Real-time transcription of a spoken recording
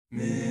All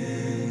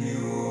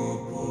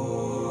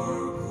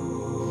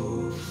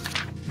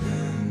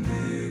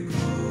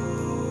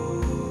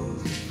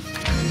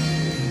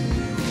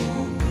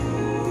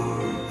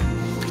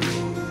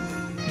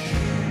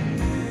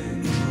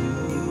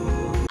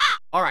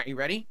right, you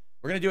ready?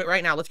 We're going to do it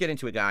right now. Let's get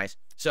into it, guys.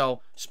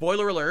 So,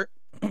 spoiler alert,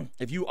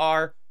 if you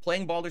are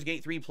playing Baldur's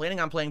Gate 3,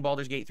 planning on playing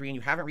Baldur's Gate 3, and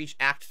you haven't reached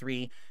Act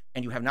 3,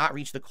 and you have not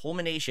reached the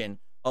culmination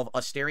of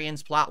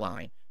Astarion's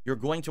plotline, you're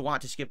going to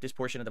want to skip this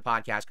portion of the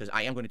podcast, because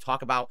I am going to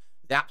talk about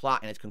that plot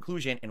and its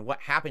conclusion, and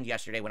what happened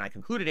yesterday when I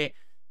concluded it,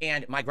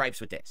 and my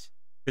gripes with this.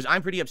 Because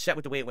I'm pretty upset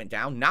with the way it went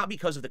down, not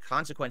because of the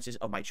consequences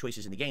of my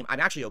choices in the game. I'm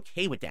actually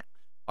okay with that,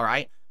 all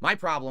right? My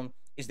problem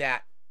is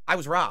that I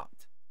was robbed.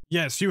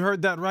 Yes, you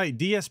heard that right.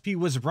 DSP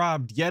was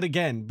robbed yet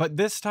again, but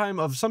this time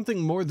of something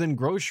more than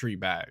grocery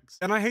bags.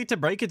 And I hate to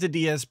break it to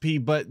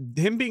DSP, but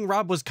him being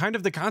robbed was kind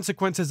of the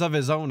consequences of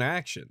his own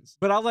actions.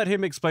 But I'll let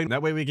him explain.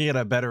 That way we can get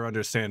a better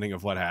understanding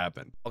of what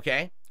happened.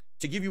 Okay?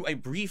 To give you a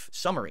brief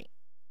summary,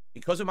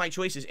 because of my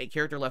choices, a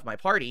character left my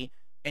party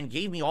and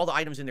gave me all the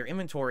items in their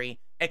inventory,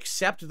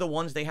 except the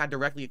ones they had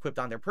directly equipped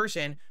on their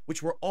person,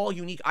 which were all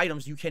unique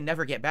items you can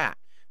never get back.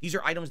 These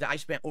are items that I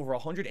spent over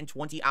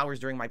 120 hours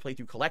during my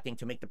playthrough collecting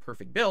to make the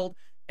perfect build,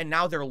 and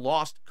now they're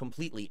lost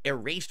completely,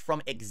 erased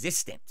from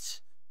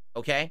existence.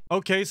 Okay?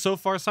 Okay, so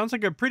far sounds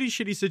like a pretty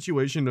shitty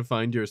situation to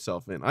find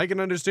yourself in. I can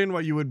understand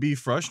why you would be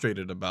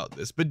frustrated about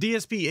this, but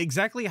DSP,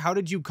 exactly how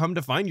did you come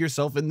to find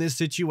yourself in this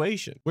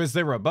situation? Was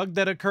there a bug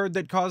that occurred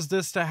that caused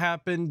this to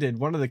happen? Did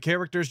one of the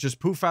characters just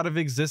poof out of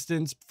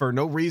existence for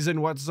no reason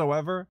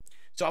whatsoever?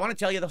 So I want to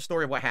tell you the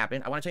story of what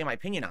happened. I want to tell you my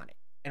opinion on it,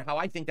 and how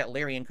I think that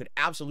Larian could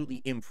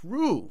absolutely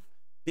improve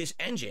this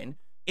engine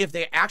if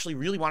they actually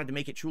really wanted to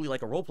make it truly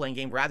like a role-playing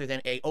game rather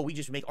than a, oh, we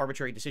just make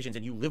arbitrary decisions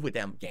and you live with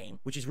them game,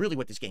 which is really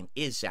what this game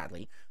is,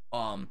 sadly.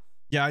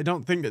 Yeah, I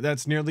don't think that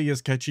that's nearly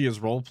as catchy as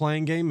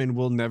role-playing game and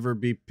will never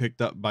be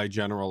picked up by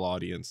general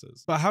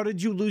audiences. But how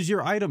did you lose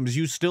your items?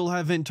 You still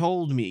haven't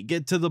told me.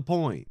 Get to the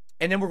point.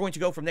 And then we're going to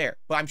go from there.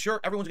 But I'm sure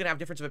everyone's going to have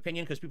difference of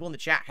opinion because people in the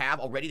chat have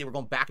already. They were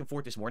going back and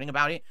forth this morning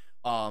about it.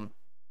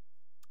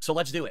 So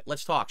let's do it.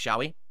 Let's talk, shall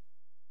we?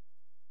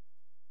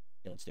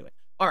 Yeah, let's do it.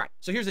 All right,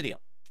 so here's the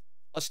deal.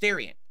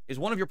 Astarion is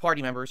one of your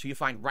party members who you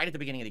find right at the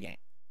beginning of the game.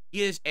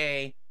 He is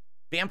a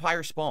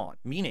vampire spawn,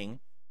 meaning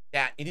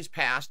that in his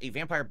past, a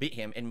vampire bit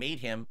him and made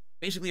him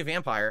basically a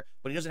vampire,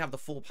 but he doesn't have the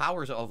full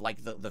powers of,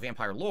 like, the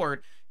vampire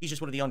lord. He's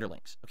just one of the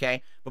underlings,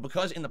 okay? But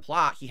because in the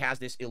plot, he has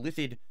this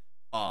illithid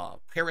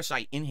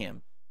parasite in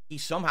him, he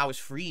somehow is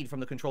freed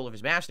from the control of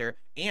his master,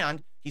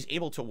 and he's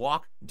able to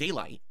walk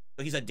daylight.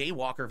 So he's a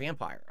daywalker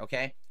vampire,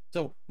 okay?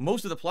 So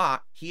most of the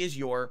plot, he is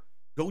your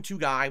go-to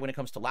guy when it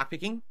comes to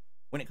lockpicking,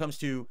 when it comes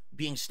to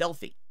being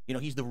stealthy. You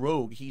know, he's the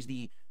rogue, he's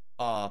the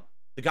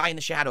guy in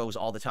the shadows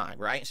all the time,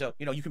 right? So,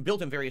 you know, you can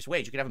build him various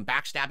ways. You can have him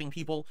backstabbing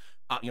people,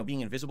 you know, being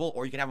invisible,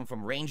 or you can have him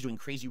from range doing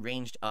crazy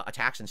ranged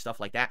attacks and stuff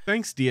like that.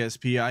 Thanks,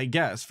 DSP, I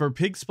guess, for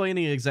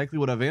pig-splaining exactly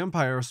what a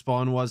vampire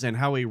spawn was and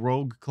how a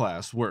rogue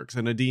class works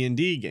in a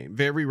D&D game.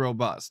 Very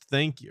robust,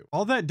 thank you.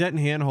 All that debt and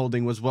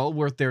hand-holding was well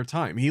worth their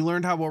time. He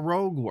learned how a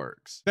rogue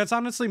works. That's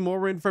honestly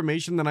more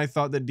information than I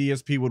thought that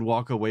DSP would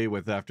walk away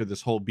with after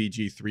this whole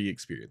BG3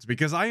 experience,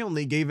 because I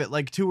only gave it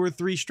like 2 or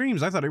 3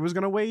 streams. I thought he was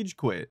gonna wage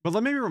quit. But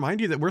let me remind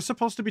you that we're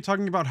supposed to be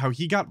talking about how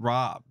he got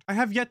robbed. I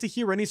have yet to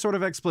hear any sort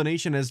of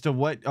explanation as to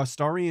what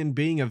Astarion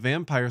being a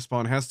vampire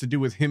spawn has to do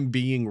with him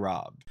being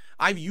robbed.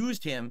 I've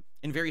used him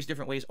in various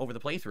different ways over the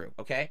playthrough,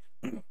 okay?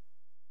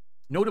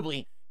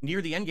 Notably,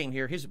 near the end game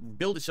here, his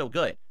build is so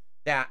good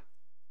that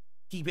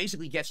he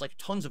basically gets like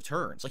tons of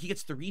turns. Like he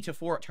gets 3 to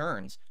 4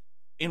 turns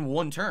in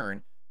one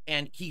turn,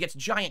 and he gets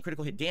giant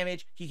critical hit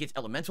damage, he gets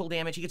elemental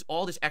damage, he gets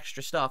all this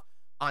extra stuff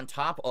on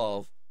top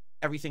of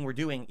everything we're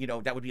doing, you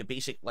know, that would be a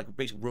basic, like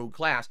basic rogue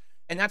class.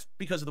 And that's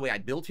because of the way I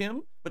built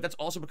him, but that's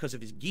also because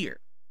of his gear,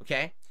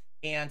 okay?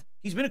 And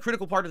he's been a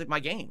critical part of my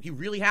game. He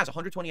really has.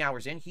 120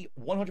 hours in, he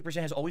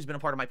 100% has always been a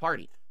part of my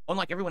party.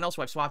 Unlike everyone else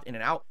who I've swapped in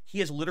and out, he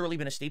has literally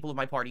been a staple of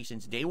my party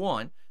since day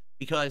one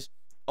because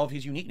of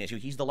his uniqueness.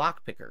 He's the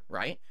lock picker,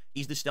 right?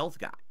 He's the stealth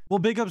guy. Well,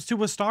 big ups to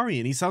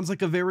Astarion. He sounds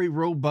like a very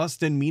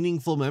robust and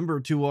meaningful member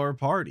to our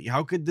party.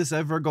 How could this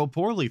ever go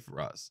poorly for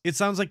us? It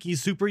sounds like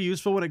he's super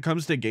useful when it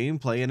comes to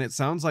gameplay, and it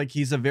sounds like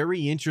he's a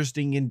very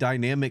interesting and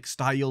dynamic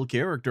style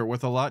character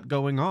with a lot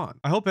going on.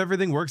 I hope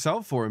everything works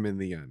out for him in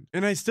the end.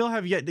 And I still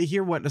have yet to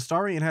hear what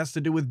Astarion has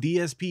to do with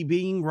DSP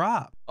being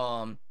robbed.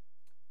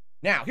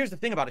 Now, here's the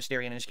thing about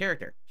Astarion and his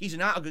character. He's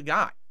not a good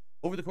guy.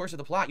 Over the course of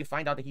the plot, you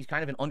find out that he's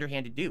kind of an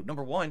underhanded dude.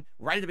 Number one,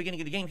 right at the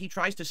beginning of the game, he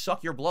tries to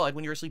suck your blood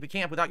when you're asleep at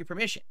camp without your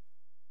permission.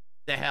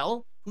 The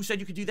hell? Who said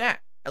you could do that?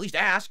 At least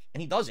ask,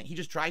 and he doesn't. He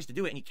just tries to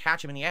do it, and you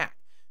catch him in the act.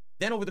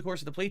 Then over the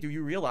course of the playthrough,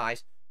 you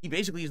realize he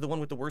basically is the one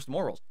with the worst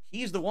morals.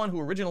 He's the one who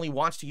originally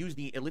wants to use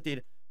the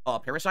illithid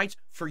parasites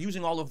for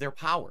using all of their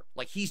power.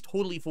 Like, he's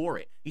totally for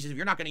it. He says, if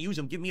you're not going to use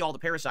them, give me all the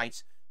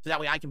parasites, so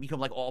that way I can become,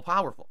 like,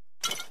 all-powerful.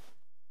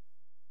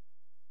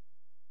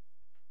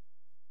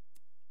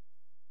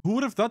 Who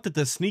would have thought that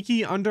the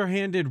sneaky,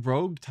 underhanded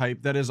rogue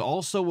type that is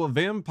also a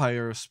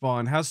vampire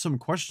spawn has some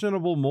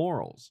questionable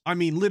morals? I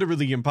mean,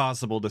 literally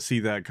impossible to see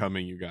that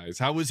coming, you guys.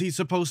 How was he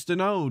supposed to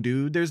know,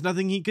 dude? There's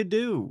nothing he could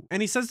do.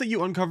 And he says that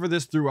you uncover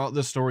this throughout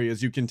the story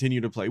as you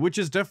continue to play, which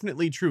is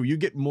definitely true. You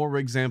get more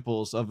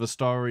examples of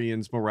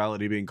Astarian's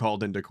morality being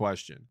called into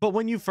question. But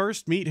when you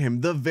first meet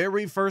him, the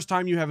very first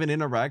time you have an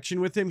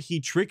interaction with him, he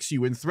tricks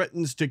you and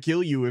threatens to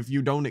kill you if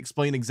you don't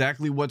explain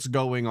exactly what's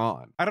going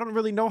on. I don't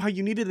really know how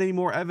you needed any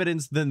more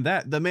evidence than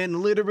that. The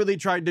man literally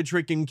tried to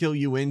trick and kill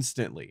you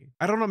instantly.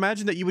 I don't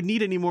imagine that you would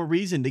need any more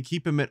reason to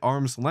keep him at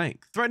arm's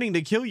length. Threatening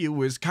to kill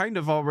you is kind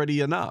of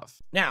already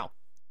enough. Now,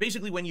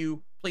 basically when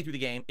you play through the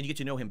game and you get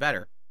to know him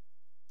better,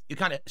 you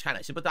kind of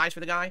sympathize for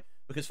the guy,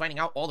 because finding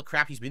out all the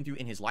crap he's been through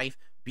in his life,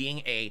 being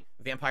a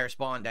vampire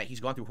spawn, that he's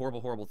gone through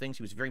horrible things.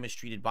 He was very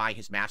mistreated by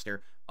his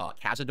master,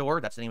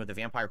 Cazador. That's the name of the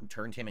vampire who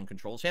turned him and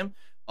controls him.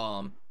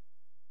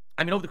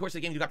 I mean, over the course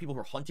of the game, you got people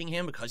who are hunting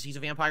him because he's a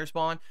vampire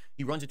spawn.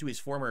 He runs into his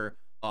former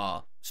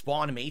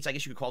spawn mates, I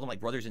guess you could call them, like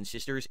brothers and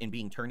sisters, in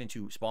being turned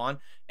into spawn,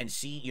 and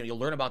see, you know, you'll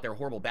learn about their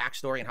horrible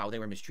backstory and how they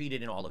were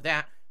mistreated and all of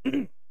that.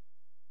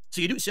 So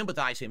you do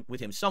sympathize with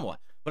him somewhat.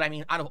 But I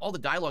mean, out of all the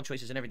dialogue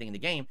choices and everything in the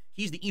game,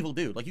 he's the evil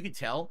dude. Like, you could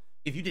tell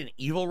if you did an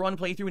evil run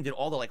playthrough and did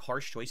all the like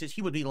harsh choices,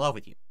 he would be in love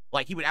with you.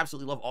 Like, he would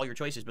absolutely love all your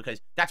choices, because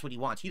that's what he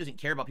wants. He doesn't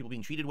care about people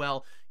being treated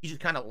well. He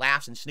just kind of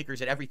laughs and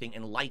snickers at everything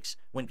and likes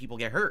when people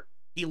get hurt.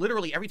 He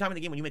literally, every time in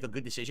the game when you make a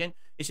good decision,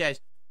 it says,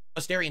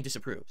 Astarian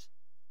disapproves.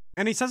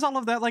 And he says all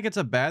of that like it's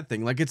a bad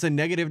thing, like it's a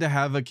negative to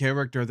have a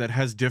character that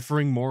has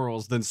differing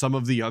morals than some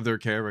of the other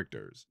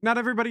characters. Not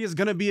everybody is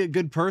going to be a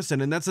good person,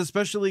 and that's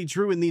especially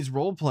true in these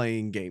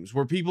role-playing games,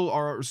 where people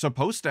are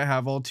supposed to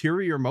have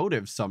ulterior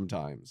motives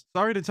sometimes.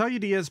 Sorry to tell you,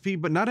 DSP,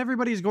 but not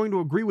everybody is going to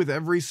agree with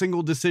every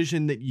single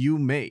decision that you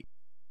make.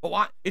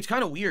 But it's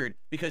kind of weird,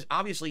 because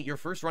obviously your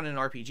first run in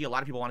an RPG, a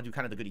lot of people want to do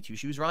kind of the goody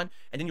two-shoes run,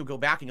 and then you'll go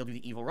back and you'll do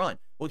the evil run.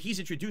 Well, he's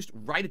introduced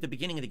right at the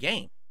beginning of the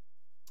game,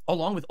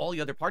 along with all the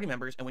other party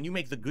members, and when you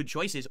make the good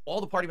choices, all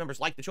the party members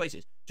like the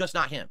choices, just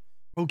not him.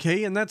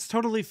 Okay, and that's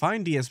totally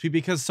fine, DSP,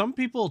 because some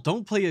people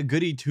don't play a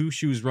goody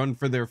two-shoes run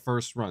for their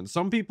first run.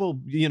 Some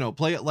people, you know,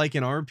 play it like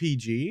an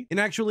RPG and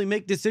actually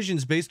make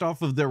decisions based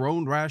off of their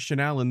own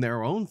rationale and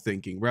their own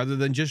thinking, rather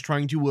than just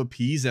trying to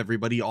appease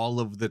everybody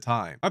all of the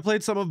time. I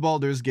played some of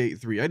Baldur's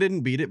Gate 3. I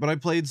didn't beat it, but I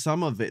played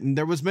some of it, and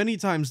there was many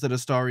times that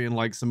Astarian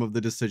liked some of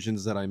the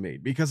decisions that I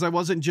made, because I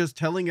wasn't just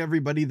telling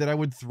everybody that I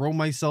would throw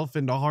myself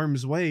into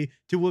harm's way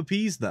to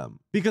appease them.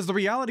 Because the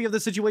reality of the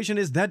situation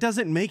is that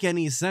doesn't make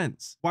any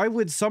sense. Why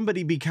would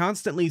somebody be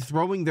constantly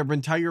throwing their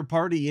entire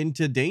party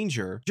into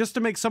danger just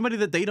to make somebody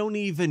that they don't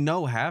even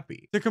know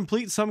happy, to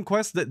complete some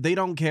quest that they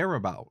don't care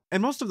about?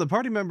 And most of the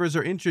party members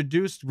are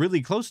introduced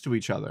really close to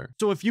each other.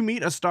 So if you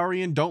meet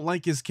Astarian, don't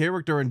like his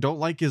character, and don't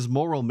like his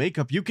moral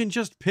makeup, you can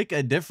just pick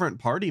a different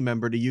party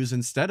member to use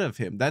instead of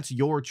him. That's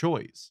your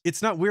choice.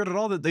 It's not weird at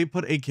all that they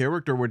put a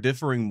character with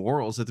differing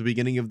morals at the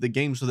beginning of the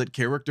game so that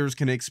characters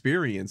can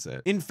experience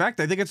it. In fact,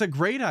 I think it's a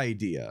great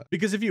idea,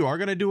 because if you are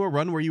going to do a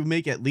run where you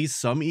make at least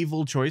some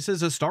evil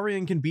choices, Astarian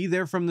can be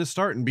there from the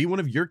start and be one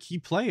of your key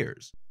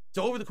players.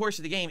 So over the course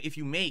of the game, if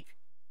you make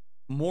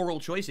moral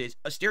choices,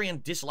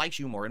 Astarian dislikes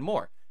you more and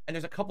more. And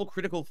there's a couple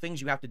critical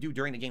things you have to do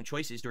during the game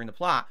choices, during the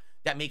plot,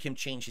 that make him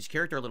change his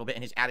character a little bit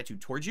and his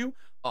attitude towards you.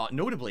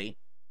 Notably,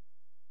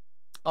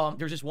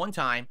 there's this one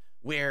time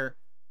where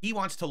he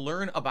wants to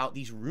learn about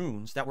these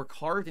runes that were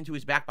carved into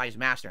his back by his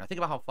master. Now think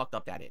about how fucked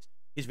up that is.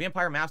 His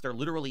vampire master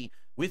literally,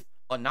 with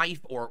a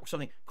knife or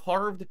something,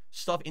 carved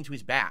stuff into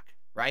his back,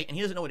 right? And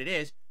he doesn't know what it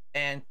is.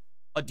 And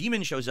a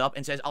demon shows up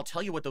and says, I'll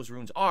tell you what those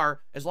runes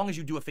are as long as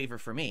you do a favor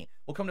for me.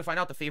 Well, come to find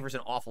out, the favor is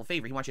an awful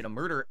favor. He wants you to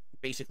murder,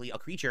 basically, a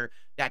creature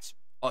that's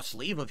a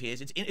slave of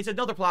his. It's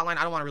another plot line.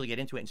 I don't want to really get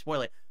into it and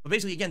spoil it. But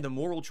basically, again, the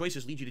moral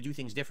choices lead you to do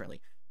things differently.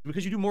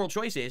 Because you do moral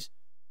choices,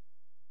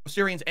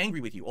 Astarian's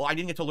angry with you. Oh, I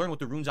didn't get to learn what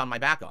the runes on my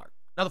back are.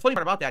 Now, the funny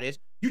part about that is,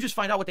 you just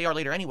find out what they are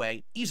later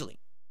anyway, easily.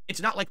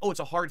 It's not like, oh, it's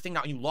a hard thing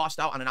now and you lost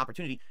out on an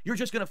opportunity. You're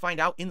just going to find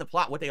out in the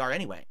plot what they are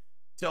anyway.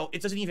 So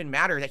it doesn't even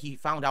matter that he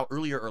found out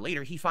earlier or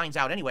later. He finds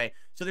out anyway.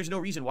 So there's no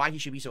reason why he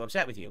should be so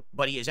upset with you.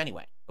 But he is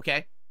anyway.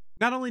 Okay?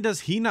 Not only does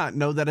he not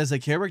know that as a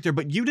character,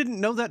 but you didn't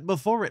know that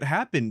before it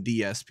happened,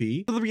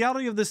 DSP. So the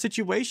reality of the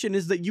situation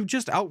is that you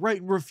just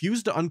outright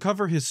refused to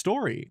uncover his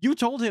story. You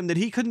told him that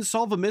he couldn't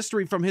solve a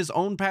mystery from his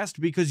own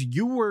past because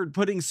you were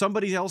putting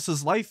somebody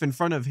else's life in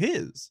front of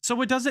his. So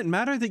it doesn't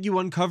matter that you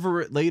uncover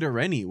it later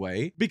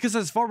anyway, because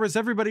as far as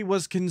everybody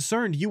was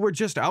concerned, you were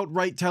just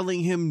outright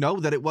telling him no,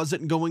 that it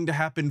wasn't going to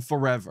happen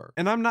forever.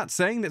 And I'm not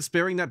saying that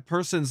sparing that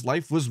person's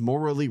life was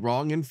morally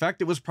wrong. In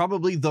fact, it was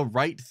probably the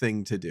right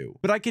thing to do.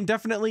 But I can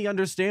definitely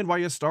understand why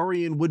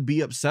Astarian would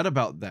be upset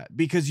about that,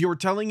 because you're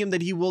telling him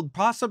that he will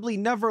possibly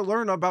never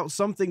learn about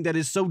something that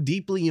is so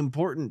deeply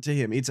important to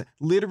him. It's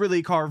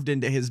literally carved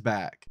into his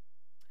back.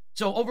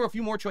 So over a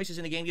few more choices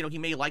in the game, you know, he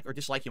may like or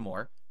dislike you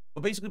more.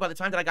 But basically, by the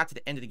time that I got to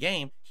the end of the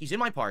game, he's in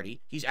my party.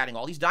 He's adding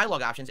all these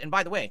dialogue options. And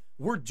by the way,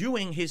 we're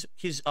doing his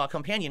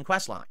companion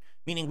quest line,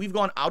 meaning we've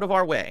gone out of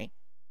our way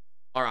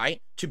all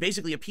right, to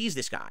basically appease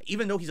this guy.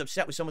 Even though he's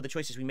upset with some of the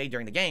choices we made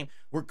during the game,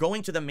 we're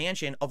going to the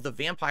mansion of the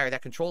vampire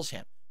that controls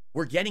him.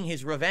 We're getting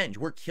his revenge.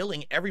 We're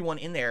killing everyone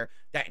in there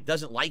that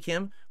doesn't like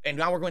him. And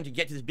now we're going to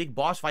get to this big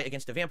boss fight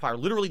against the vampire.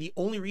 Literally, the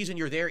only reason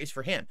you're there is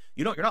for him.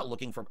 You're not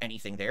looking for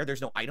anything there.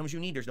 There's no items you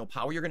need. There's no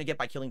power you're going to get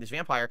by killing this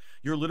vampire.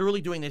 You're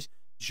literally doing this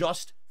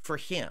just for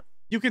him.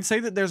 You can say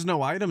that there's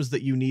no items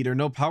that you need or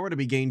no power to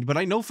be gained, but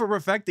I know for a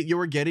fact that you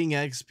are getting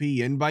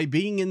XP, and by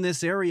being in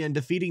this area and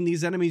defeating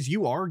these enemies,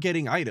 you are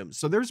getting items,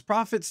 so there's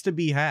profits to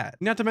be had.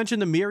 Not to mention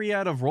the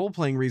myriad of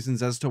role-playing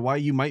reasons as to why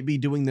you might be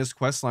doing this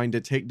questline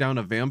to take down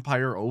a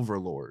vampire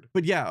overlord.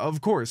 But yeah,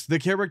 of course, the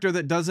character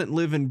that doesn't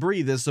live and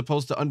breathe is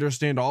supposed to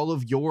understand all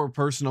of your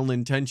personal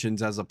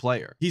intentions as a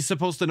player. He's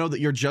supposed to know that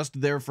you're just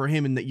there for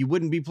him and that you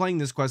wouldn't be playing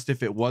this quest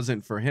if it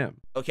wasn't for him.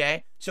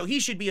 Okay? So he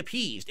should be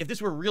appeased. If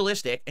this were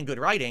realistic and good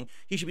writing,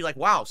 he should be like,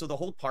 wow, so the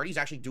whole party's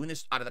actually doing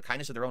this out of the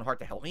kindness of their own heart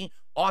to help me?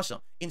 Awesome.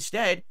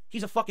 Instead,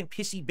 he's a fucking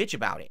pissy bitch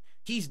about it.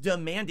 He's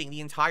demanding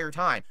the entire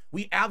time.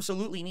 We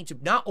absolutely need to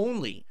not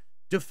only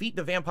defeat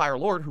the vampire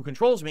lord who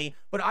controls me,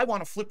 but I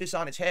want to flip this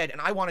on its head,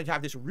 and I wanted to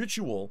have this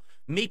ritual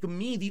make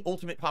me the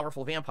ultimate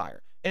powerful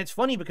vampire. And it's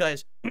funny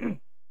because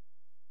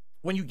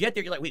when you get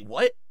there, you're like, wait,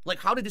 what? Like,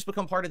 how did this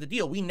become part of the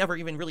deal? We never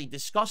even really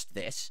discussed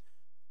this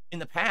in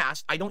the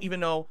past. I don't even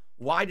know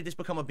why did this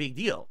become a big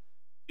deal.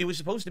 It was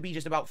supposed to be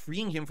just about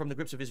freeing him from the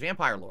grips of his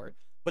vampire lord,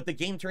 but the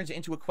game turns it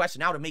into a quest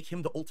now to make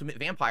him the ultimate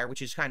vampire,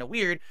 which is kind of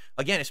weird.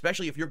 Again,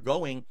 especially if you're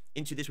going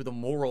into this with a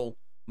moral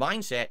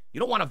mindset. You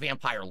don't want a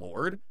vampire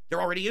lord.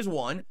 There already is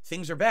one.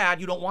 Things are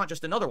bad. You don't want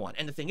just another one.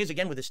 And the thing is,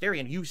 again, with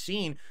Asterion, you've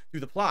seen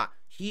through the plot,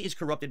 he is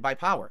corrupted by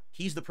power.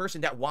 He's the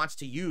person that wants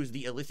to use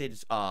the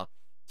illicit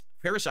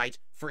parasites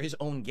for his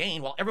own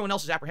gain, while everyone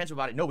else is apprehensive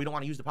about it. No, we don't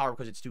want to use the power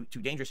because it's too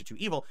dangerous or too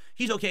evil.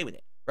 He's okay with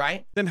it,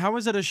 right? Then how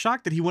is it a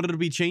shock that he wanted to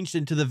be changed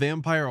into the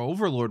vampire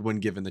overlord when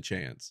given the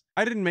chance?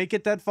 I didn't make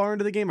it that far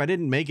into the game. I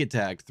didn't make it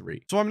to Act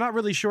 3. So I'm not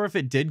really sure if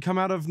it did come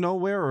out of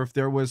nowhere or if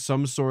there was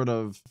some sort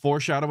of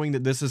foreshadowing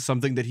that this is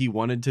something that he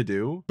wanted to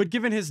do. But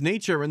given his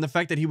nature and the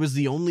fact that he was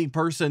the only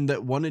person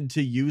that wanted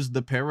to use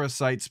the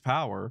parasite's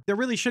power, there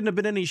really shouldn't have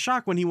been any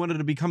shock when he wanted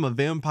to become a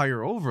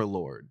vampire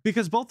overlord.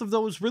 Because both of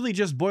those really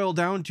just boil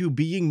down to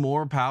being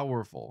more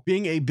powerful,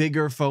 being a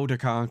bigger foe to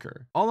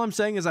conquer. All I'm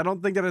saying is I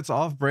don't think that it's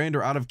off-brand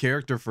or out of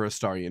character for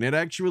Asterion. It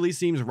actually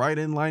seems right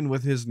in line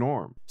with his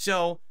norm.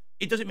 So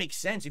it doesn't make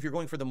sense if you're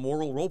going for the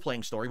moral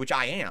role-playing story, which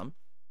I am,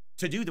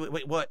 to do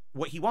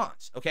what he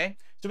wants, okay?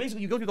 So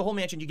basically, you go through the whole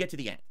mansion, you get to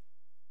the end.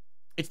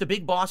 It's the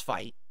big boss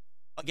fight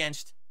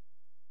against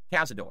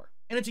Cazador.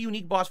 And it's a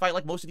unique boss fight,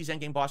 like most of these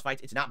endgame boss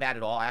fights. It's not bad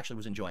at all. I actually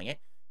was enjoying it.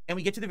 And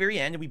we get to the very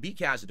end, and we beat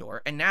Cazador,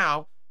 and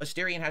now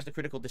Asterion has the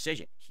critical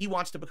decision. He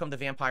wants to become the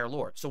vampire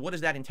lord. So what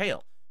does that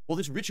entail? Well,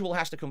 this ritual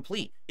has to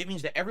complete. It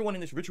means that everyone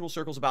in this ritual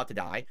circle is about to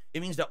die. It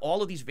means that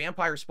all of these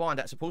vampires spawn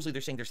that supposedly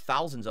they're saying there's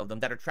thousands of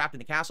them that are trapped in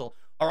the castle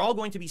are all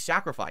going to be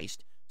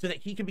sacrificed so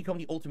that he can become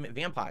the ultimate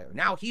vampire.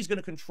 Now he's going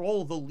to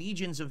control the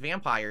legions of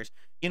vampires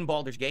in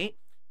Baldur's Gate.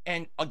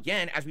 And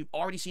again, as we've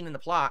already seen in the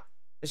plot,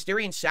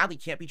 Asterion sadly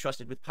can't be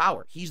trusted with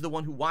power. He's the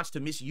one who wants to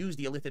misuse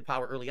the illicit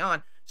power early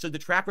on. So the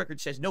track record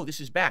says, no, this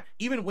is bad.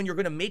 Even when you're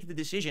going to make the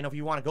decision of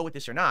you want to go with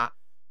this or not,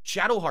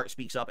 Shadowheart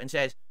speaks up and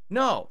says,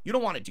 no, you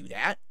don't want to do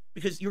that,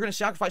 because you're going to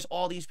sacrifice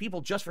all these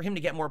people just for him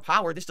to get more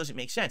power. This doesn't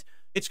make sense.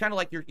 It's kind of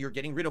like you're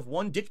getting rid of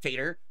one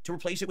dictator to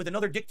replace it with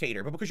another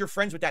dictator, but because you're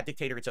friends with that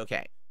dictator, it's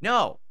okay.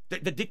 No,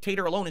 the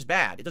dictator alone is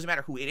bad. It doesn't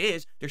matter who it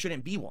is. There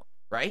shouldn't be one,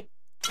 right?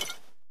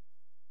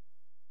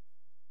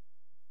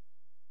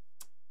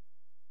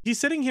 He's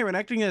sitting here and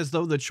acting as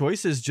though the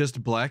choice is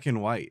just black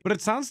and white. But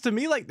it sounds to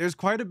me like there's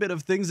quite a bit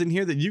of things in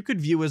here that you could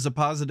view as a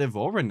positive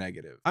or a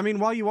negative. I mean,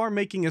 while you are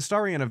making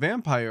Asterion a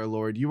vampire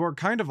lord, you are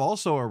kind of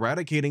also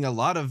eradicating a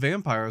lot of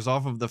vampires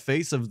off of the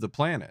face of the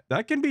planet.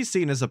 That can be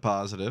seen as a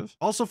positive.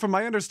 Also, from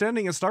my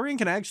understanding, Asterion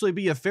can actually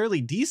be a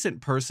fairly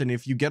decent person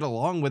if you get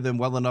along with him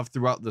well enough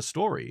throughout the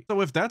story. So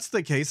if that's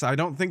the case, I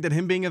don't think that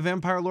him being a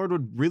vampire lord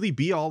would really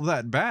be all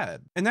that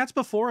bad. And that's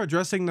before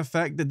addressing the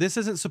fact that this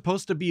isn't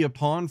supposed to be a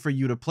pawn for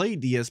you to play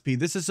DSP.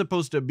 This is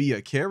supposed to be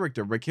a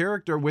character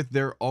with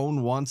their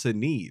own wants and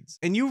needs.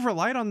 And you've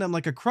relied on them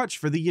like a crutch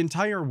for the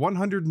entire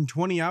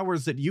 120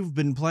 hours that you've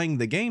been playing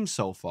the game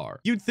so far.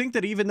 You'd think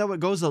that even though it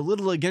goes a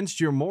little against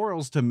your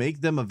morals to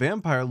make them a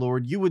vampire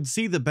lord, you would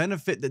see the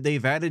benefit that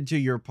they've added to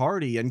your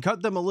party and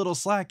cut them a little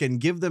slack and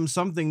give them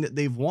something that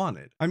they've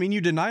wanted. I mean,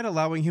 you denied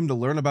allowing him to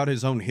learn about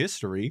his own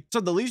history,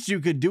 so the least you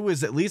could do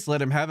is at least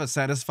let him have a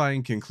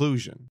satisfying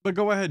conclusion. But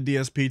go ahead,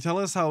 DSP, tell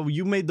us how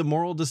you made the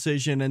moral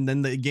decision and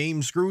then the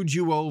game screwed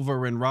you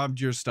over and robbed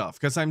your stuff,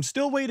 because I'm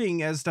still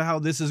waiting as to how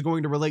this is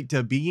going to relate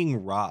to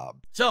being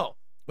robbed. So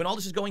when all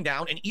this is going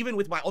down, and even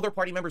with my other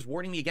party members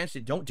warning me against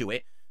it, don't do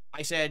it,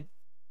 I said,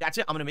 that's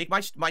it, I'm going to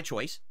make my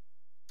choice.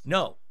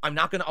 No, I'm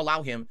not going to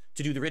allow him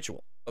to do the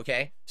ritual,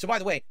 okay? So by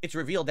the way, it's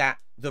revealed that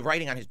the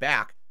writing on his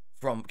back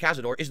from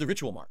Cazador is the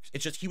ritual marks.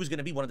 It's just he was going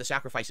to be one of the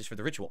sacrifices for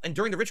the ritual. And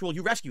during the ritual,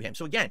 you rescue him.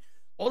 So again,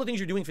 all the things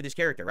you're doing for this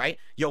character, right?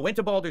 You went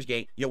to Baldur's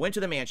Gate, you went to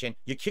the mansion,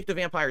 you kicked the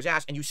vampire's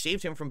ass, and you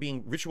saved him from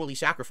being ritually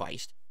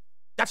sacrificed.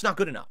 That's not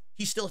good enough.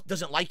 He still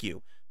doesn't like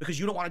you because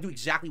you don't want to do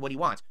exactly what he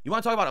wants. You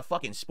want to talk about a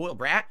fucking spoiled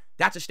brat?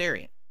 That's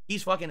Asterion.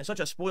 He's fucking such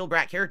a spoiled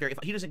brat character. If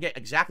he doesn't get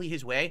exactly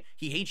his way,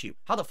 he hates you.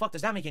 How the fuck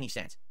does that make any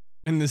sense?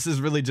 And this is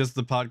really just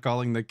the pot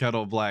calling the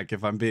kettle black,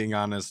 if I'm being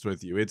honest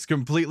with you. It's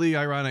completely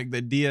ironic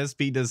that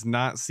DSP does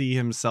not see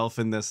himself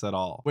in this at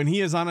all, when he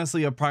is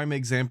honestly a prime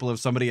example of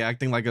somebody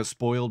acting like a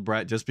spoiled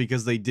brat just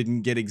because they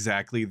didn't get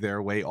exactly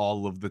their way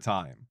all of the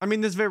time. I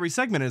mean, this very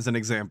segment is an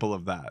example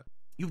of that.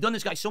 You've done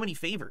this guy so many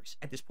favors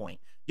at this point.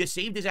 You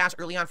saved his ass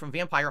early on from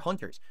vampire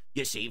hunters.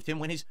 You saved him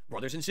when his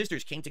brothers and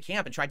sisters came to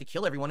camp and tried to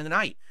kill everyone in the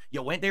night.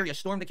 You went there, you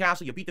stormed the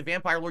castle, you beat the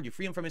vampire lord, you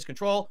free him from his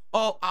control.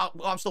 Oh,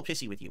 well, I'm still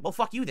pissy with you. Well,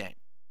 fuck you then.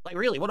 Like,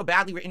 really, what a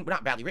badly written,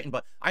 not badly written,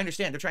 but I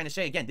understand. They're trying to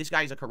say, again, this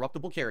guy is a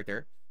corruptible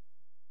character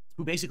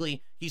who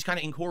basically, he's kind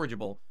of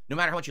incorrigible. No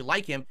matter how much you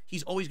like him,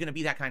 he's always going to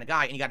be that kind of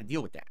guy, and you got to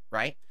deal with that,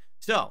 right?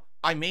 So,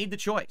 I made the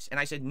choice, and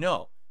I said,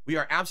 no, we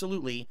are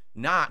absolutely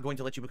not going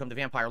to let you become the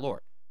vampire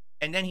lord.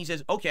 And then he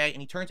says, okay, and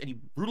he turns and he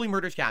brutally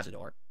murders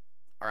Cazador,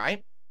 all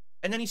right?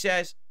 And then he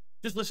says,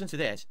 just listen to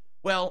this.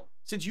 Well,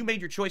 since you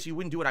made your choice, you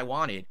wouldn't do what I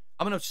wanted,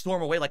 I'm going to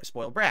storm away like a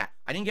spoiled brat.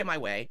 I didn't get my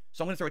way,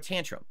 so I'm going to throw a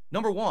tantrum.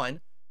 Number one,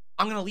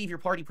 I'm going to leave your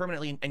party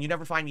permanently and you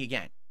never find me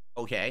again.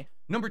 Okay.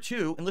 Number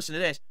two, and listen to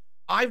this,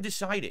 I've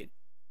decided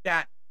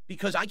that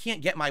because I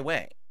can't get my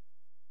way,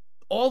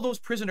 all those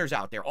prisoners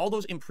out there, all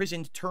those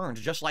imprisoned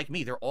turns just like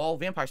me, they're all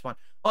vampire spawn.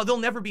 Oh, they'll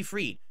never be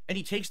freed. And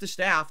he takes the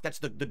staff, that's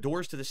the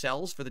doors to the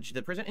cells for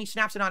the prison, and he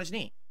snaps it on his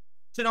knee.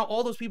 So now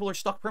all those people are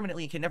stuck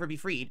permanently and can never be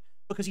freed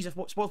because he's a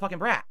spoiled fucking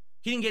brat.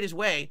 He didn't get his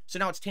way, so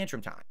now it's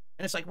tantrum time.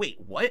 And it's like, wait,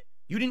 what?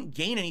 You didn't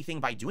gain anything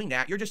by doing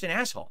that. You're just an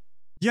asshole.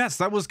 Yes,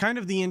 that was kind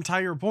of the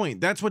entire point.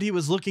 That's what he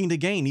was looking to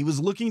gain. He was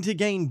looking to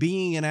gain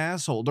being an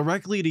asshole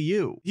directly to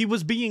you. He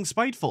was being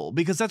spiteful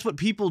because that's what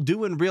people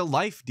do in real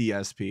life,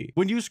 DSP.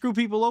 When you screw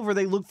people over,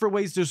 they look for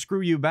ways to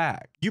screw you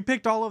back. You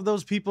picked all of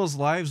those people's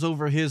lives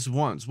over his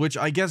once, which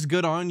I guess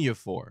good on you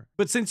for.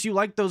 But since you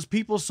like those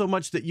people so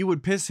much that you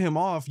would piss him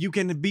off, you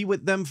can be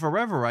with them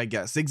forever, I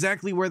guess,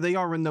 exactly where they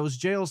are in those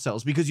jail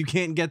cells because you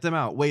can't get them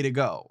out. Way to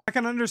go. I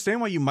can understand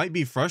why you might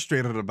be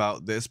frustrated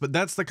about this, but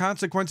that's the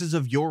consequences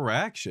of your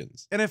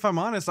actions. And if I'm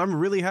honest, I'm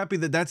really happy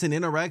that that's an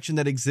interaction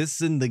that exists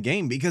in the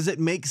game because it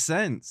makes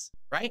sense.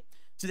 Right?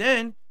 So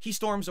then he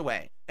storms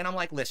away. And I'm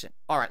like, listen,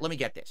 all right, let me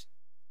get this.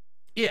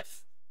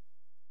 If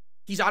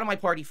he's out of my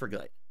party for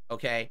good,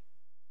 okay?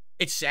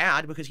 It's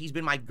sad because he's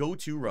been my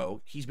go-to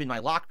rogue. He's been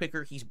my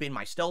lockpicker. He's been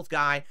my stealth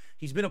guy.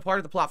 He's been a part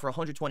of the plot for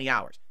 120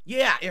 hours.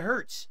 Yeah, it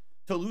hurts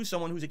to lose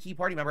someone who's a key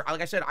party member.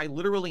 Like I said, I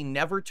literally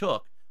never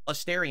took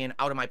Asterion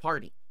out of my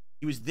party.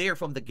 He was there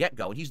from the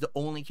get-go, and he's the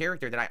only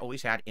character that I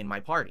always had in my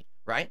party,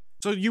 right?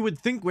 So you would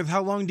think with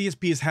how long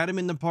DSP has had him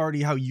in the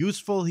party, how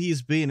useful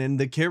he's been, and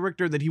the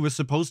character that he was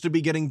supposed to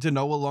be getting to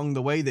know along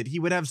the way, that he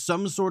would have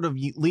some sort of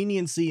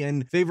leniency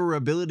and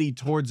favorability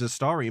towards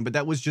Astarion, but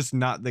that was just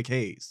not the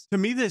case. To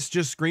me, this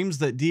just screams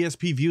that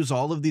DSP views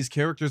all of these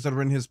characters that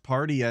are in his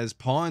party as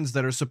pawns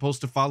that are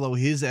supposed to follow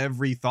his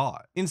every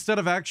thought, instead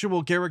of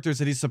actual characters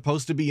that he's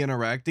supposed to be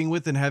interacting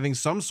with and having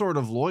some sort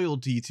of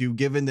loyalty to,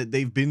 given that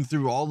they've been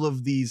through all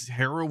of these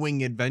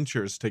harrowing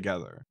adventures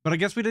together. But I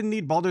guess we didn't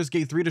need Baldur's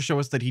Gate 3 to show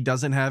us that he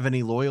doesn't have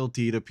any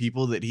loyalty to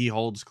people that he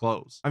holds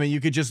close. I mean,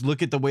 you could just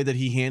look at the way that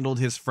he handled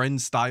his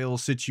friend style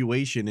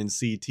situation in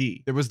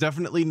CT. There was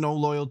definitely no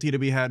loyalty to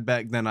be had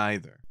back then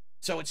either.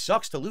 So it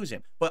sucks to lose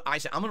him, but I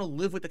said, I'm going to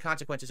live with the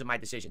consequences of my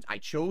decisions. I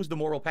chose the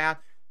moral path.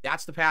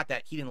 That's the path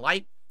that he didn't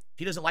like. If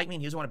he doesn't like me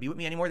and he doesn't want to be with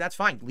me anymore, that's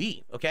fine.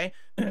 Leave, okay?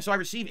 So I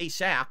receive a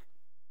sack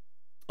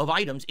of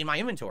items in my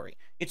inventory.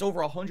 It's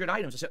over 100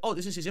 items. I said, oh,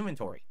 this is his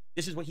inventory.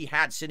 This is what he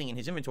had sitting in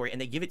his inventory,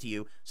 and they give it to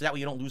you so that way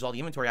you don't lose all the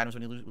inventory items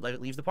when he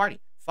leaves the party.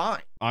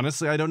 Fine.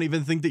 Honestly, I don't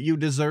even think that you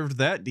deserved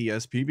that,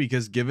 DSP,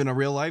 because given a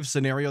real life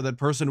scenario, that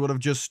person would have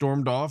just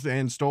stormed off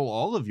and stole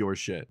all of your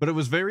shit. But it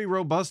was very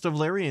robust of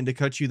Larian to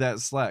cut you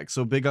that slack,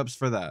 so big ups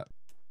for that.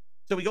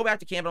 So we go back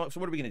to camp. So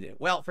what are we going to do?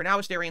 Well, for now,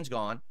 Astarion's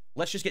gone.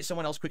 Let's just get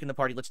someone else quick in the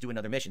party. Let's do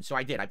another mission. So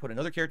I did. I put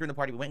another character in the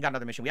party. We went and got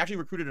another mission. We actually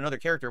recruited another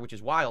character, which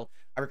is wild.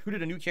 I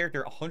recruited a new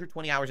character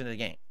 120 hours into the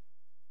game.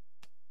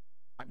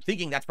 I'm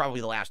thinking that's probably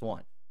the last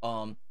one.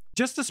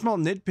 Just a small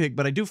nitpick,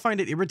 but I do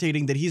find it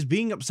irritating that he's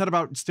being upset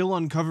about still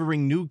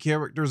uncovering new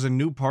characters and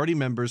new party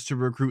members to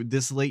recruit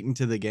this late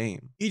into the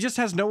game. He just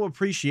has no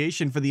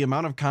appreciation for the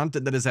amount of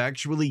content that is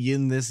actually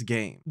in this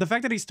game. The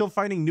fact that he's still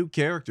finding new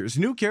characters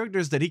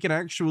that he can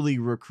actually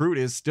recruit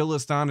is still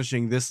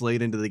astonishing this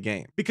late into the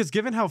game. Because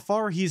given how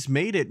far he's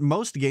made it,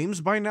 most games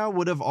by now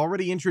would have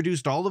already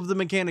introduced all of the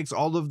mechanics,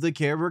 all of the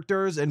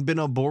characters, and been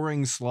a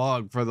boring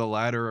slog for the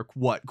latter,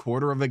 what,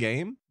 quarter of a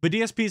game? But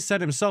DSP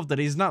said himself that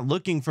he's not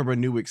looking for a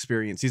new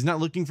experience. He's not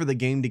looking for the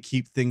game to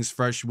keep things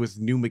fresh with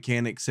new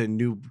mechanics and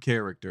new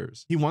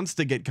characters. He wants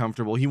to get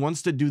comfortable. He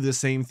wants to do the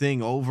same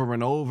thing over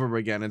and over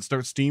again and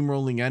start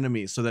steamrolling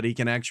enemies so that he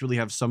can actually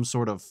have some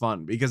sort of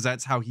fun, because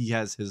that's how he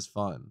has his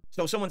fun.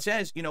 So someone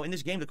says, you know, in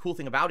this game, the cool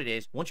thing about it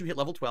is once you hit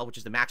level 12, which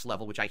is the max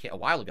level, which I hit a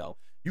while ago,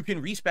 you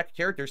can respec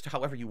characters to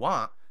however you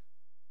want.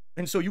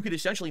 And so you could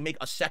essentially make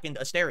a second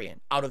Asterion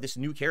out of this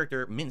new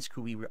character, Minsk,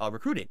 who we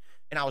recruited.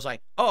 And I was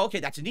like, oh, okay,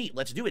 that's neat.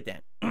 Let's do it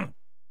then.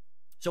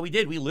 So we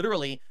did. We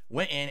literally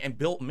went in and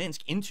built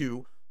Minsk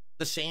into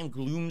the same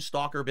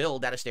Gloomstalker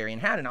build that Asterion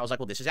had. And I was like,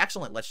 well, this is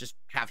excellent. Let's just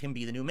have him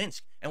be the new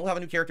Minsk. And we'll have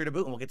a new character to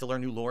boot, and we'll get to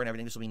learn new lore and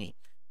everything. This will be neat.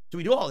 So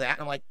we do all that,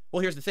 and I'm like,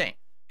 well, here's the thing.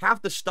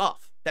 Half the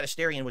stuff that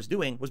Asterion was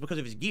doing was because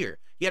of his gear.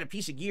 He had a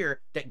piece of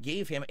gear that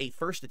gave him a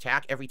first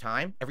attack every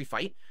time, every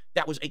fight.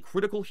 That was a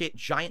critical hit,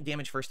 giant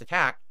damage first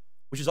attack,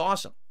 which is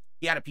awesome.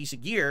 He had a piece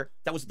of gear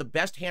that was the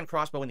best hand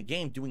crossbow in the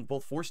game, doing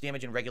both force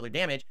damage and regular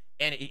damage,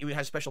 and it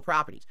has special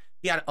properties.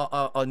 He had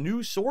a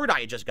new sword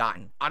I had just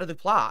gotten out of the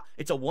plot.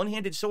 It's a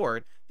one-handed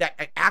sword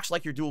that acts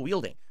like you're dual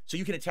wielding. So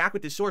you can attack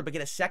with this sword, but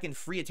get a second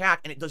free attack,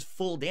 and it does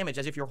full damage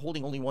as if you're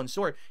holding only one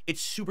sword. It's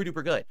super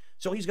duper good.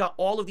 So he's got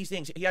all of these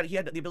things. He had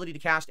the ability to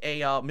cast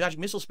a magic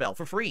missile spell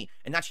for free,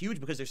 and that's huge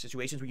because there's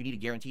situations where you need a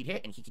guaranteed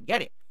hit, and he can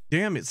get it.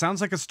 Damn, it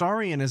sounds like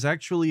Astarion is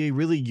actually a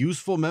really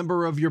useful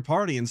member of your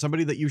party and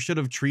somebody that you should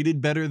have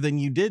treated better than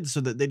you did so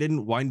that they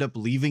didn't wind up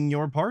leaving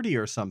your party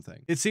or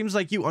something. It seems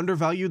like you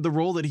undervalued the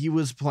role that he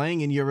was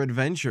playing in your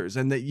adventures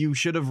and that you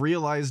should have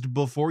realized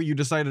before you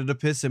decided to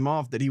piss him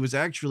off that he was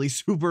actually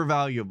super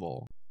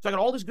valuable. So I got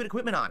all this good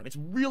equipment on him. It's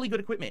really good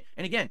equipment.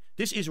 And again,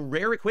 this is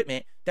rare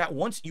equipment that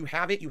once you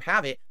have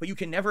it, but you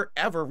can never,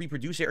 ever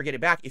reproduce it or get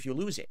it back if you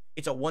lose it.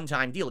 It's a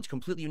one-time deal. It's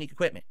completely unique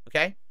equipment,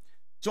 okay?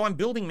 So I'm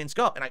building Minsk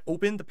up, and I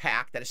opened the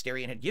pack that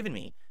Asterion had given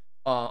me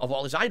of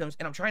all his items,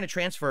 and I'm trying to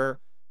transfer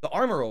the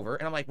armor over,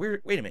 and I'm like, wait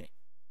a minute.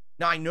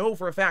 Now, I know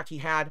for a fact he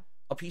had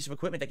a piece of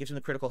equipment that gives him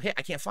the critical hit.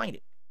 I can't find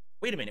it.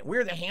 Wait a minute.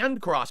 Where are the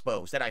hand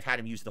crossbows that I've had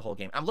him use the whole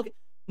game? I'm looking.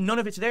 None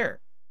of it's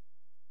there.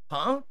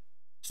 Huh?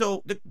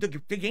 So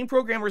the game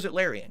programmers at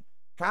Larian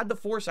had the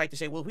foresight to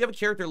say, well, if we have a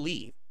character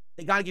leave,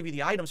 they got to give you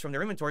the items from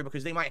their inventory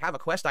because they might have a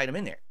quest item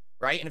in there,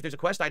 right? And if there's a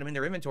quest item in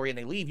their inventory and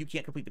they leave, you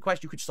can't complete the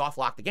quest. You could soft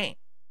lock the game.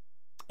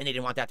 And they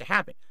didn't want that to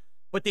happen.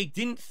 But they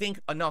didn't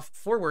think enough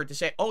forward to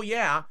say, oh,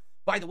 yeah,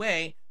 by the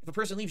way, if a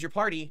person leaves your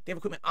party, they have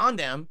equipment on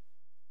them,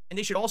 and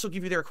they should also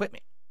give you their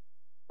equipment,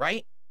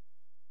 right?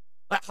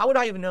 How would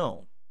I have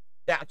known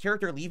that a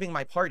character leaving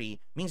my party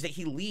means that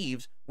he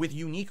leaves with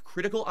unique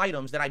critical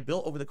items that I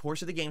built over the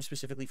course of the game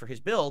specifically for his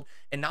build,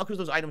 and now because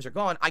those items are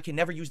gone, I can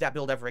never use that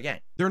build ever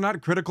again. They're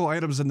not critical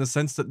items in the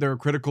sense that they're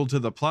critical to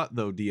the plot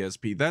though,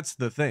 DSP. That's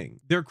the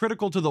thing. They're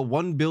critical to the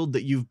one build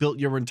that you've built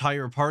your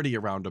entire party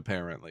around,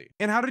 apparently.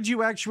 And how did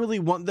you actually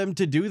want them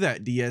to do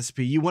that,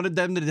 DSP? You wanted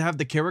them to have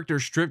the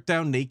character stripped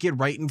down naked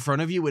right in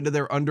front of you into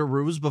their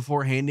underoos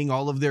before handing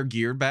all of their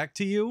gear back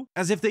to you?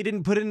 As if they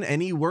didn't put in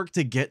any work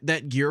to get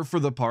that gear for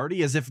the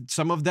party, as if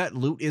some of that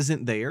loot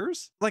isn't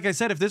theirs? Like I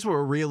said, if this were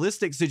a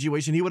realistic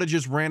situation, he would have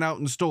just ran out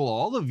and stole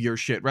all of your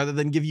shit rather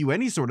than give you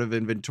any sort of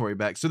inventory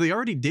back. So they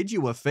already did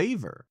you a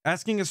favor.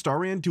 Asking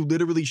Astarion to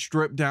literally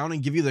strip down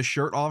and give you the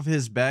shirt off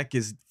his back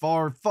is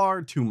far,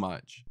 far too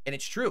much. And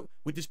it's true.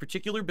 With this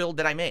particular build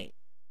that I made,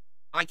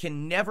 I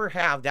can never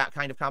have that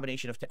kind of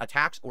combination of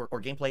attacks or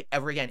gameplay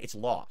ever again. It's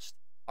lost.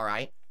 All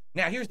right.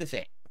 Now, here's the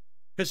thing,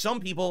 because some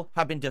people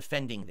have been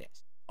defending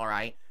this. All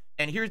right.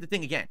 And here's the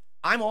thing again.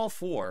 I'm all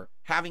for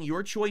having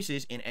your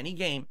choices in any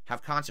game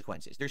have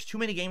consequences. There's too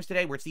many games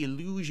today where it's the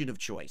illusion of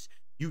choice.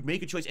 You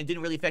make a choice and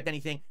didn't really affect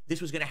anything.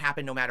 This was going to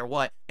happen no matter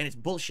what. And it's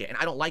bullshit. And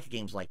I don't like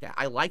games like that.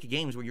 I like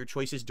games where your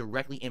choices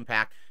directly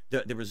impact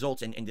the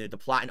results and the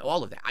plot and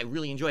all of that. I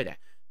really enjoy that.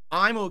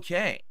 I'm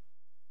okay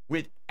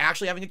with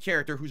actually having a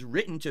character who's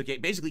written to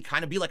basically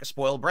kind of be like a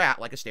spoiled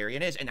brat, like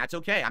Asterion is. And that's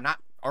okay. I'm not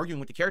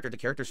arguing with the character. The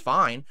character's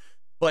fine.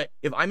 But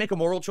if I make a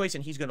moral choice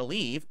and he's going to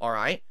leave, all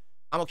right,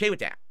 I'm okay with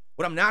that.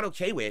 What I'm not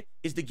okay with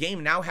is the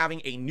game now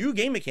having a new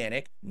game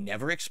mechanic,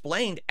 never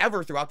explained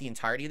ever throughout the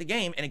entirety of the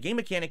game, and a game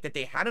mechanic that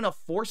they had enough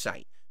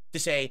foresight to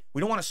say, we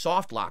don't want to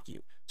soft lock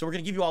you, so we're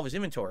going to give you all of his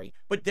inventory,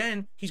 but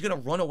then he's going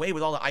to run away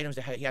with all the items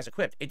that he has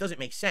equipped. It doesn't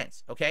make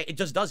sense, okay? It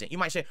just doesn't. You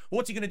might say, well,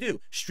 what's he going to do?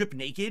 Strip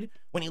naked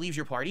when he leaves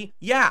your party?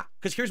 Yeah,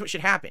 because here's what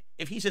should happen.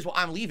 If he says, well,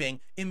 I'm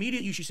leaving,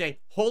 immediately you should say,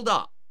 hold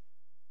up.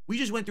 We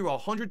just went through a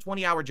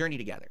 120-hour journey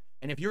together,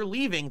 and if you're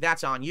leaving,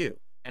 that's on you,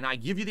 and I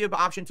give you the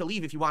option to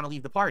leave if you want to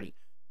leave the party.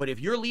 But if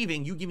you're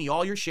leaving, you give me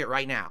all your shit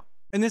right now.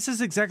 And this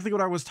is exactly what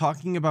I was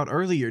talking about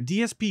earlier.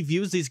 DSP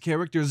views these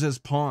characters as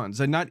pawns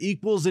and not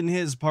equals in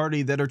his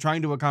party that are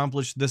trying to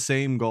accomplish the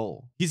same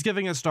goal. He's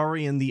giving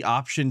Astarion the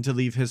option to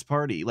leave his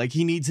party, like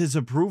he needs his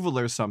approval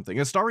or something.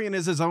 Astarion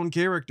is his own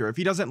character. If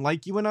he doesn't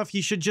like you enough, he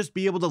should just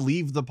be able to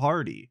leave the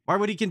party. Why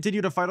would he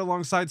continue to fight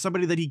alongside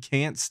somebody that he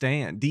can't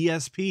stand?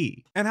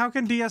 DSP. And how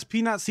can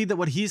DSP not see that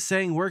what he's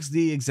saying works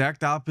the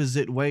exact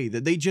opposite way?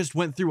 That they just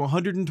went through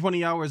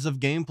 120 hours of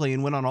gameplay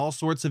and went on all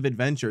sorts of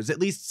adventures. At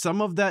least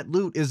some of that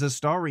loot is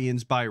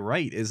Astarion's by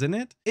right, isn't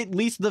it? At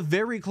least the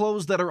very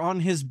clothes that are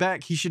on his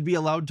back he should be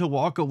allowed to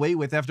walk away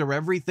with after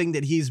everything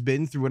that he's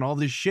been through and all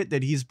this shit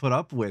that he's put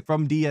up with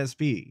from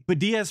DSP. But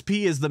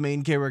DSP is the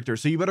main character,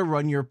 so you better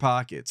run your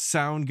pockets.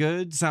 Sound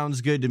good?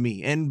 Sounds good to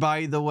me. And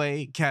by the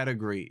way, cat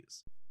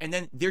agrees. And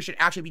then there should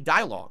actually be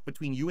dialogue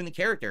between you and the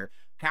character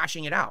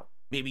hashing it out.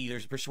 Maybe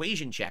there's a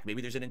persuasion check.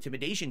 Maybe there's an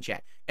intimidation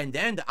check. And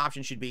then the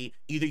option should be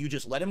either you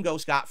just let him go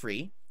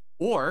scot-free,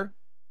 or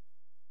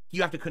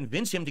you have to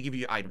convince him to give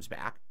you your items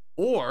back,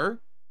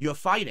 or you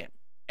fight him.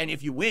 And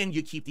if you win,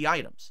 you keep the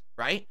items,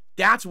 right?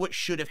 That's what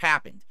should have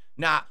happened.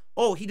 Not,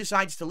 oh, he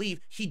decides to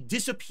leave. He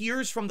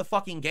disappears from the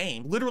fucking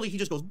game. Literally, he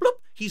just goes, bloop,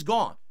 he's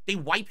gone. They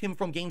wipe him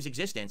from game's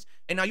existence.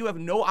 And now you have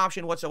no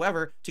option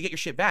whatsoever to get your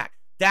shit back.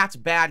 That's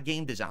bad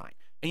game design.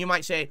 And you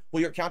might say,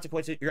 well, your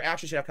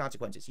actions should have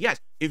consequences. Yes,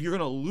 if you're going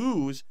to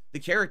lose the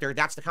character,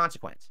 that's the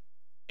consequence.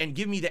 And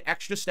give me the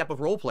extra step of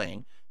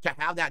role-playing to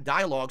have that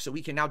dialogue so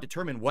we can now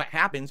determine what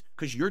happens,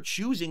 because you're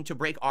choosing to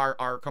break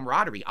our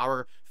camaraderie,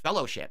 our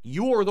fellowship.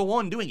 You're the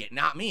one doing it,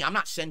 not me. I'm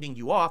not sending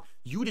you off.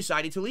 You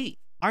decided to leave.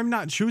 I'm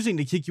not choosing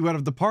to kick you out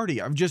of the party.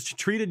 I've just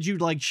treated you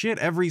like shit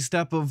every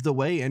step of the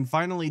way and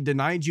finally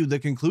denied you the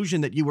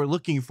conclusion that you were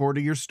looking for to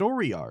your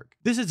story arc.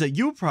 This is a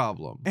you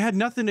problem. It had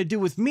nothing to do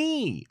with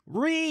me.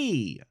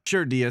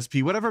 Sure,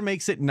 DSP, whatever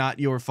makes it not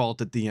your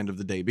fault at the end of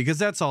the day, because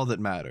that's all that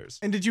matters.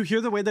 And did you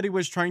hear the way that he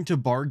was trying to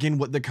bargain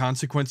what the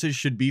consequences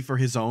should be for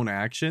his own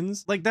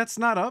actions? Like, that's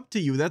not up to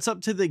you. That's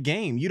up to the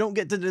game. You don't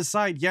get to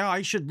decide, yeah,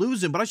 I should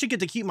lose him, but I should get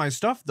to keep my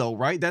stuff though,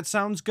 right? That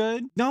sounds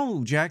good?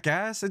 No,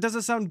 jackass. It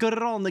doesn't sound good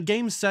at all, and the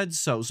game said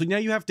so now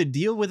you have to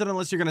deal with it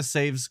unless you're gonna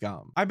save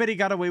scum. I bet he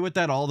got away with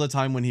that all the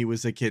time when he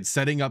was a kid,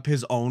 setting up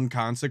his own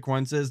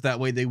consequences, that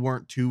way they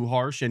weren't too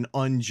harsh and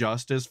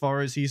unjust as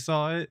far as he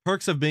saw it.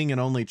 Perks of being an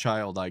only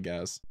child, I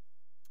guess.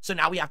 So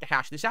now we have to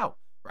hash this out,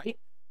 right?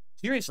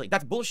 Seriously,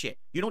 that's bullshit.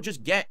 You don't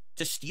just get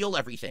to steal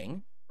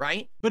everything,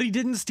 right? But he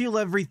didn't steal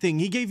everything.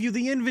 He gave you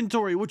the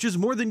inventory, which is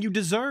more than you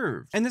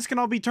deserve. And this can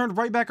all be turned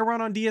right back around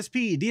on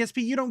DSP.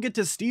 DSP, you don't get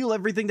to steal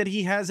everything that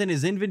he has in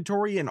his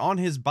inventory and on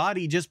his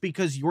body just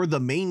because you're the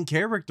main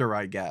character,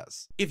 I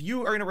guess. If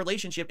you are in a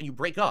relationship and you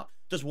break up,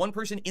 does one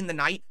person in the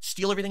night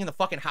steal everything in the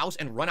fucking house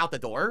and run out the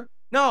door?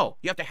 No,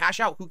 you have to hash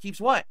out who keeps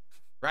what,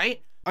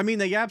 right? I mean,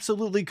 they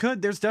absolutely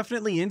could. There's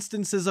definitely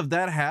instances of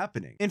that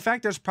happening. In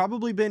fact, there's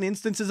probably been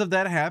instances of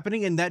that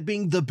happening, and that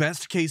being the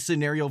best case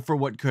scenario for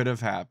what could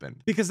have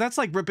happened. Because that's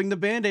like ripping the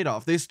band-aid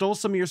off. They stole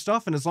some of your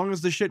stuff, and as long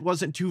as the shit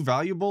wasn't too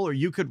valuable or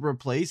you could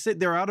replace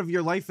it, they're out of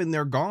your life and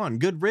they're gone.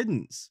 Good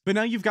riddance. But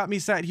now you've got me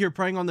sat here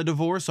praying on the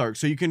divorce arc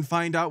so you can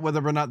find out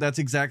whether or not that's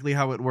exactly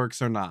how it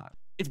works or not.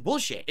 It's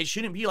bullshit. It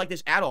shouldn't be like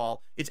this at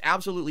all. It's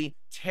absolutely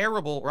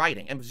terrible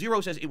writing. And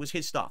Zero says it was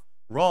his stuff.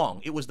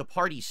 Wrong. It was the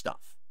party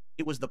stuff.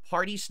 It was the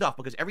party stuff,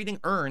 because everything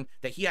earned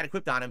that he had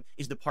equipped on him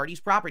is the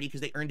party's property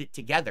because they earned it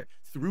together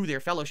through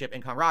their fellowship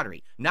and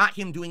camaraderie, not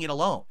him doing it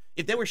alone.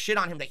 If there was shit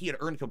on him that he had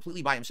earned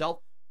completely by himself,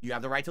 you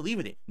have the right to leave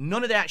with it.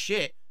 None of that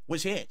shit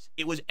was his.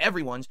 It was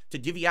everyone's to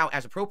divvy out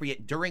as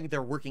appropriate during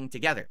their working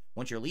together.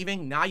 Once you're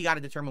leaving, now you got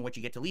to determine what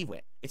you get to leave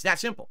with. It's that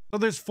simple. So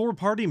there's 4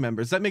 party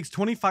members. That makes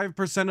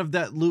 25% of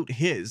that loot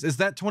his. Is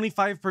that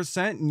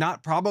 25%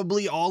 not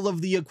probably all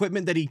of the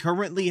equipment that he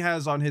currently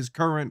has on his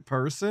current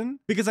person?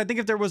 Because I think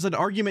if there was an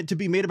argument to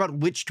be made about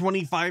which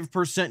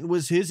 25%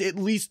 was his, at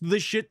least the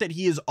shit that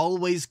he is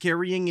always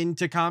carrying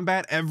into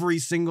combat every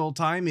single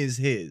time is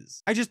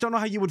his. I just don't know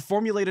how you would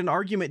formulate an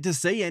argument to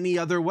say any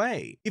other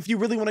way. If you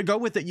really want to go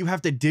with it, you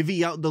have to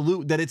divvy out the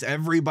loot, that it's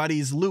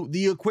everybody's loot.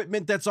 The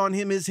equipment that's on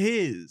him is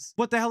his.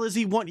 What the hell does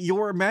he want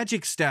your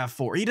magic staff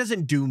for? He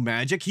doesn't do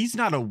magic. He's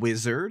not a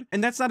wizard.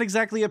 And that's not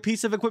exactly a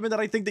piece of equipment that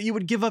I think that you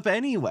would give up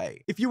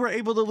anyway. If you were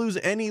able to lose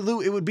any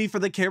loot, it would be for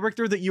the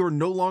character that you are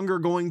no longer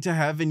going to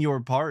have in your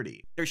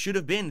party. There should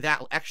have been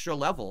that extra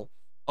level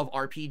of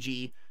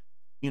RPG,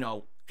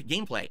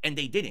 gameplay, and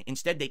they didn't.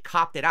 Instead, they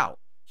copped it out.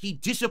 He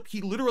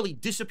literally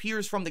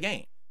disappears from the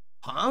game.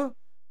 Huh?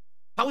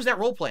 How is that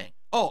role-playing?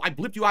 Oh, I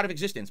blipped you out of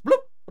existence. Bloop!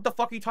 What the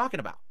fuck are you talking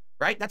about?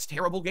 Right? That's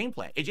terrible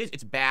gameplay.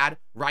 It's bad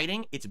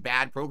writing. It's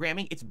bad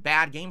programming. It's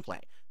bad gameplay.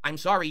 I'm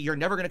sorry, you're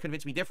never going to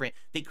convince me different.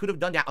 They could have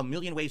done that a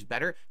million ways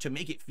better to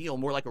make it feel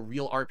more like a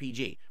real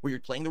RPG, where you're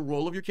playing the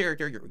role of your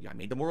character. I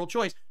made the moral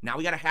choice. Now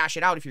we got to hash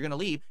it out if you're going to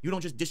leave. You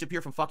don't just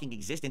disappear from fucking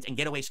existence and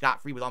get away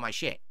scot-free with all my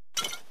shit.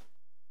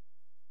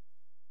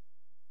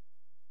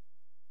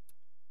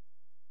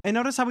 And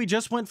notice how he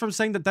just went from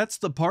saying that that's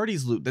the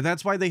party's loot,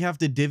 that's why they have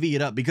to divvy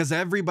it up, because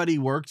everybody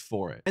worked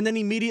for it. And then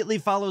immediately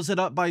follows it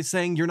up by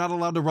saying, you're not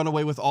allowed to run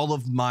away with all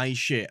of my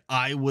shit.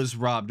 I was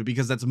robbed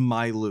because that's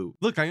my loot.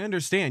 Look, I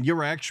understand.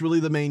 You're actually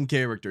the main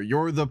character.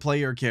 You're the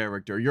player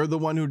character. You're the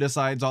one who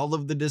decides all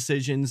of the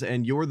decisions,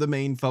 and you're the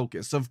main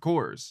focus, of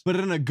course. But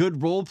in a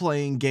good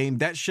role-playing game,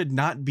 that should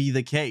not be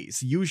the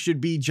case. You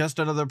should be just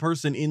another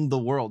person in the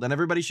world, and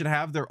everybody should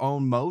have their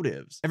own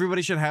motives.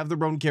 Everybody should have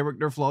their own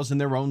character flaws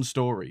and their own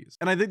stories.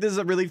 And I think this is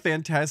a really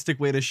fantastic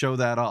way to show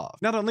that off.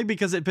 Not only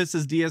because it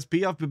pisses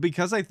DSP off, but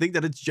because I think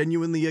that it's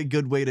genuinely a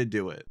good way to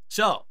do it.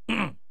 So,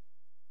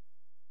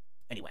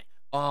 anyway,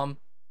 all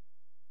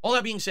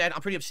that being said, I'm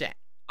pretty upset.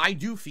 I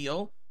do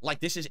feel like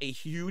this is a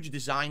huge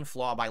design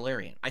flaw by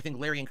Larian. I think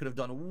Larian could have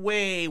done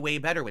way, way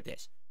better with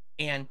this.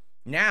 And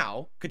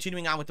now,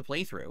 continuing on with the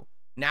playthrough,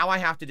 now I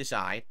have to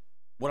decide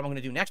what am I going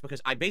to do next,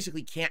 because I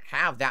basically can't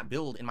have that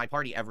build in my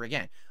party ever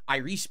again. I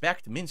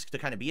respect Minsk to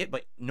kind of be it,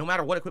 but no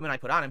matter what equipment I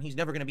put on him, he's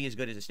never going to be as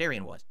good as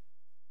Asterion was.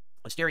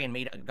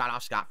 Astarion got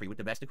off scot-free with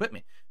the best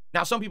equipment.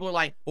 Now, some people are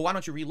like, well, why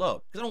don't you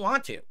reload? Because I don't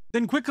want to.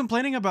 Then quit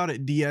complaining about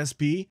it,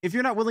 DSP. If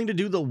you're not willing to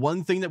do the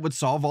one thing that would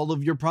solve all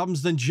of your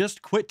problems, then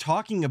just quit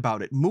talking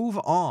about it. Move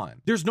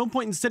on. There's no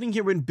point in sitting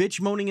here and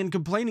bitch moaning and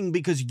complaining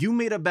because you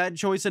made a bad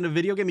choice in a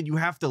video game and you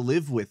have to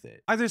live with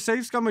it. Either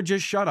save scum or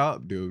just shut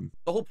up, dude.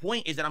 The whole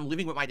point is that I'm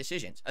living with my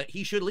decisions.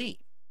 He should leave.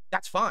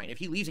 That's fine. If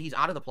he leaves and he's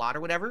out of the plot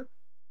or whatever,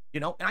 you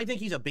know, and I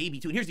think he's a baby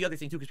too. And here's the other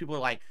thing too, because people are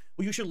like,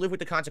 well, you should live with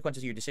the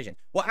consequences of your decision.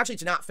 Well, actually,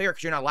 it's not fair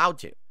because you're not allowed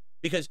to.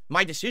 Because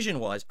my decision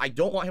was, I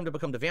don't want him to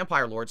become the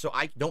vampire lord, so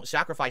I don't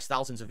sacrifice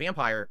thousands of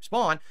vampire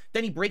spawn.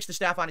 Then he breaks the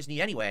staff on his knee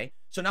anyway.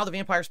 So now the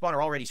vampire spawn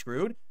are already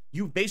screwed.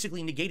 You've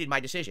basically negated my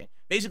decision.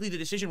 Basically, the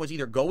decision was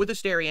either go with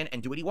Astarion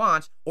and do what he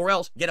wants, or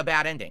else get a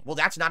bad ending. Well,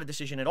 that's not a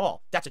decision at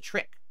all. That's a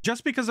trick.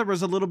 Just because there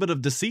was a little bit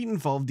of deceit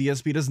involved,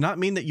 DSP, does not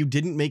mean that you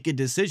didn't make a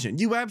decision.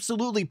 You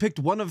absolutely picked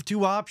one of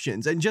two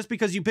options, and just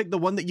because you picked the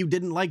one that you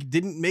didn't like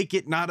didn't make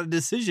it not a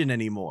decision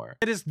anymore.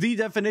 It is the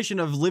definition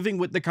of living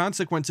with the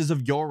consequences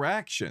of your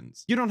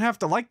actions. You don't have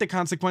to like the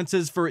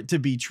consequences for it to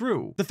be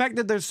true. The fact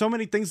that there's so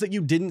many things that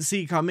you didn't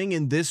see coming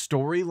in this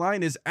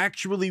storyline is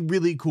actually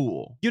really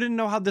cool. You didn't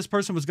know how this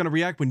person was going to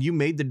react when you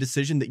made the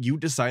decision that you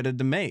decided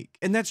to make.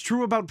 And that's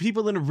true about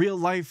people in real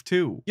life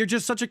too. You're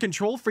just such a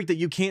control freak that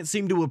you can't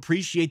seem to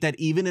appreciate that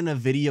even in a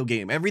video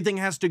game. Everything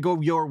has to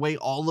go your way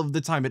all of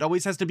the time. It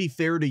always has to be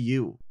fair to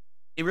you.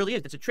 It really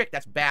is. That's a trick.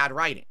 That's bad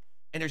writing.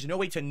 And there's no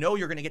way to know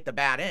you're going to get the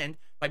bad end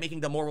by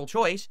making the moral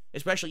choice,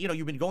 especially, you know,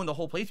 you've been going the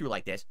whole playthrough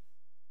like this.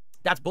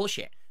 That's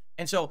bullshit.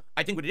 And so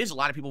I think what it is, a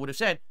lot of people would have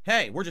said,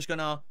 hey, we're just going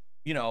to,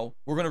 you know,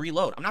 we're going to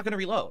reload. I'm not going to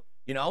reload.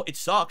 You know, it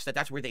sucks that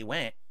that's where they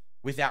went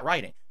with that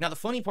writing. Now, the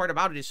funny part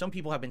about it is some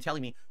people have been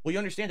telling me, well, you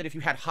understand that if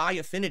you had high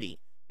affinity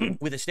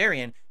with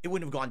Astarion, it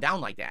wouldn't have gone down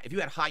like that. If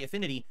you had high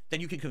affinity,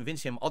 then you can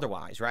convince him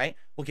otherwise, right?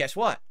 Well, guess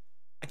what?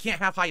 I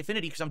can't have high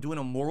affinity because I'm doing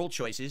a moral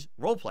choices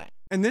roleplay.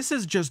 And this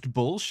is just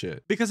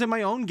bullshit. Because in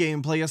my own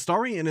gameplay,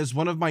 Astarion is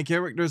one of my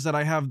characters that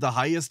I have the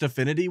highest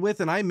affinity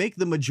with, and I make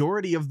the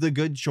majority of the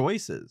good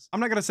choices. I'm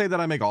not gonna say that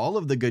I make all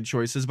of the good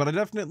choices, but I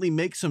definitely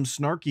make some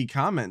snarky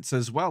comments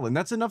as well, and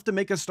that's enough to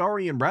make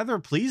Astarion rather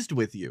pleased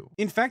with you.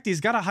 In fact,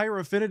 he's got a higher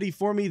affinity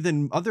for me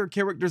than other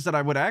characters that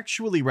I would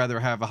actually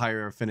rather have a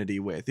higher affinity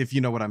with, if you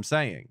know what I'm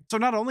saying. So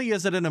not only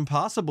is it an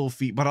impossible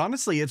feat, but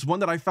honestly, it's one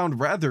that I found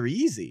rather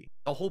easy.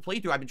 The whole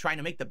playthrough, I've been trying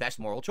to make the best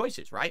moral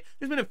choices, right?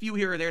 There's been a few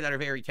here or there that are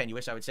very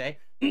tenuous, I would say.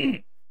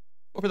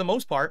 But for the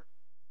most part,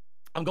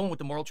 I'm going with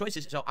the moral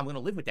choices, so I'm going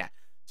to live with that.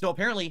 So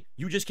apparently,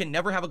 you just can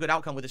never have a good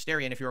outcome with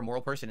Astarion if you're a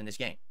moral person in this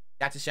game.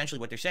 That's essentially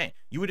what they're saying.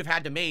 You would have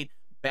had to made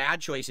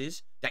bad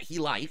choices that he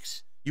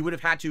likes. You would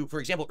have had to, for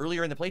example,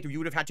 earlier in the playthrough, you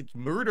would have had to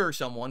murder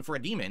someone for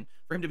a demon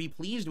for him to be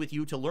pleased with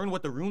you, to learn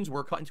what the runes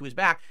were cut into his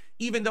back,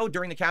 even though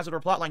during the Cazador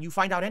plotline, you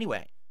find out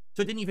anyway.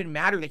 So it didn't even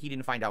matter that he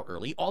didn't find out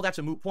early. All that's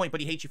a moot point, but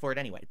he hates you for it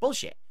anyway.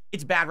 Bullshit.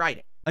 It's bad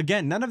writing.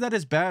 Again, none of that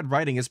is bad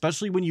writing,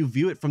 especially when you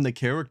view it from the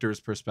character's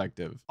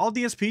perspective. All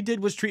DSP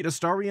did was treat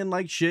Astarion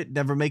like shit,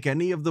 never make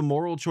any of the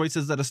moral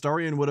choices that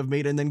Astarion would have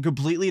made, and then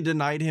completely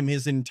denied him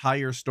his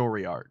entire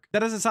story arc.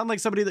 That doesn't sound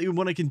like somebody that you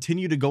want to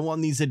continue to go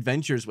on these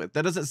adventures with.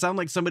 That doesn't sound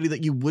like somebody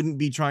that you wouldn't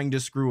be trying to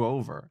screw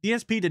over.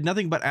 DSP did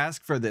nothing but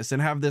ask for this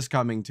and have this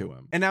coming to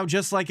him. And now,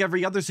 just like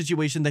every other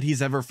situation that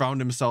he's ever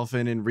found himself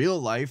in real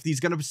life,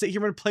 he's gonna sit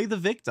here and play the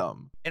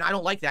victim. And I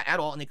don't like that at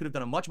all, and they could have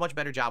done a much, much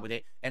better job with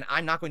it, and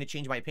I'm not going to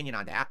change my opinion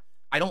on that.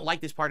 I don't like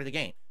this part of the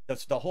game.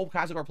 The whole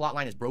Cazador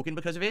plotline is broken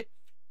because of it,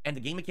 and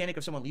the game mechanic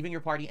of someone leaving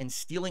your party and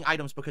stealing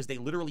items because they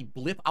literally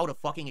blip out of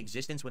fucking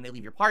existence when they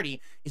leave your party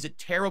is a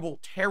terrible,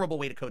 terrible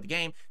way to code the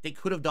game. They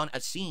could have done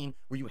a scene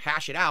where you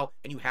hash it out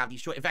and you have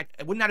these choices. In fact,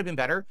 wouldn't that have been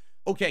better?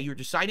 Okay, you're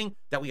deciding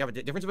that we have a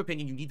difference of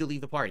opinion, you need to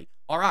leave the party.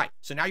 All right,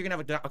 so now you're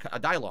gonna have a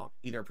dialogue,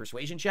 either a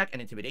persuasion check,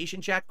 an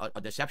intimidation check, a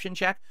deception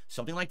check,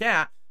 something like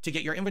that, to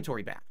get your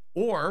inventory back.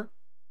 Or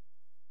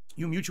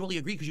you mutually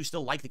agree because you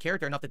still like the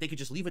character enough that they could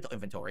just leave with the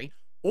inventory,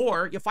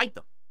 or you fight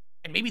them.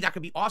 And maybe that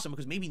could be awesome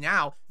because maybe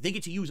now they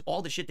get to use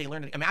all the shit they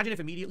learned. Imagine if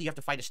immediately you have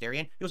to fight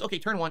Astarion. He goes, okay,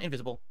 turn one,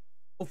 invisible.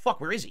 Oh, fuck,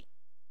 where is he?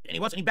 And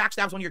he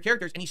backstabs one of your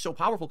characters, and he's so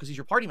powerful because he's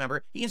your party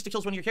member, he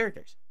insta-kills one of your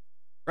characters.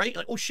 Right?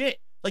 Like, oh shit.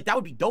 Like, that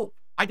would be dope.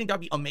 I think that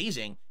would be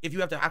amazing if you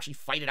have to actually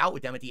fight it out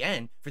with them at the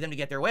end for them to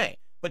get their way.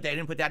 But they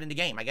didn't put that in the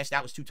game. I guess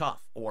that was too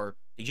tough, or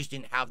they just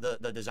didn't have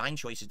the design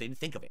choices. They didn't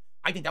think of it.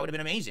 I think that would have been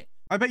amazing.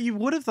 I bet you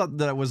would have thought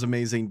that was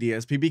amazing,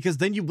 DSP, because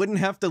then you wouldn't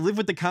have to live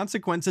with the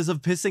consequences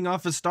of pissing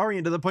off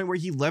Astarion to the point where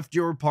he left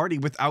your party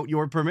without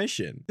your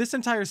permission. This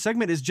entire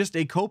segment is just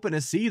a cope and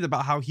a seethe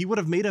about how he would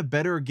have made a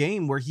better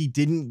game where he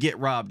didn't get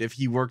robbed if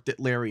he worked at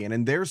Larian,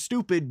 and they're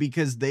stupid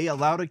because they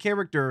allowed a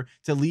character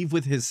to leave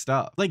with his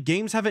stuff. Like,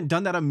 games haven't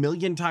done that a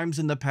million times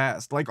in the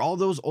past. Like, all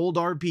those old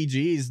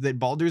RPGs that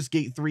Baldur's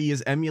Gate 3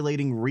 is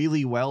emulating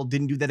really well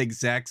didn't do that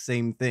exact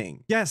same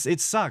thing. Yes, it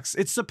sucks.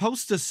 It's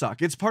supposed to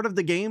suck. It's part of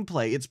the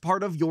gameplay. It's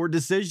part of your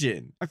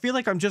decision. I feel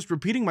like I'm just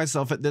repeating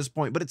myself at this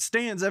point, but it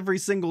stands every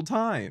single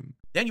time.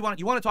 Then you want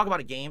to talk about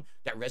a game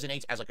that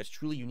resonates as like a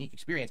truly unique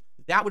experience.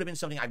 That would have been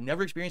something I've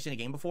never experienced in a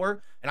game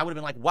before, and I would have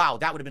been like, wow,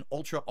 that would have been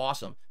ultra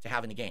awesome to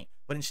have in the game.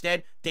 But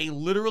instead, they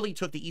literally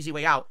took the easy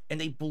way out, and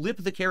they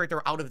blipped the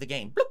character out of the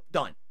game. Bloop,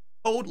 done.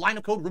 Code, line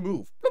of code,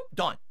 remove. Bloop,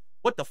 done.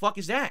 What the fuck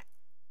is that?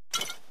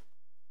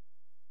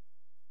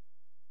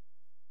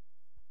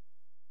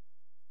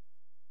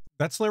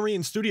 That's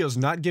Larian Studios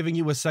not giving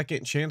you a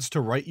second chance to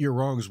right your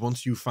wrongs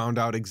once you found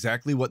out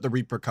exactly what the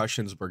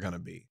repercussions were gonna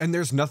be. And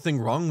there's nothing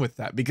wrong with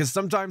that, because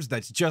sometimes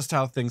that's just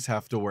how things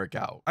have to work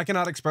out. I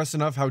cannot express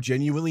enough how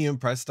genuinely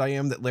impressed I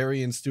am that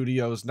Larian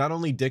Studios not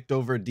only dicked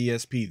over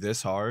DSP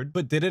this hard,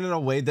 but did it in a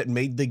way that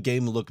made the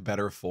game look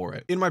better for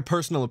it. In my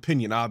personal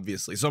opinion,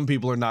 obviously. Some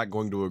people are not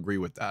going to agree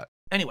with that.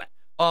 Anyway,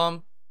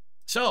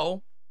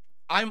 so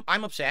I'm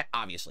upset,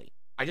 obviously.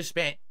 I just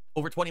spent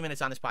over 20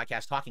 minutes on this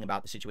podcast talking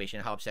about the situation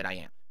and how upset I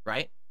am,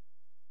 right?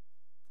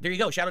 There you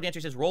go. Shadow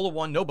Dancer says, roll a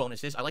 1, no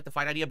bonuses. I like the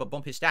fight idea, but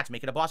bump his stats,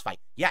 make it a boss fight.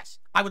 Yes,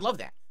 I would love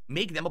that.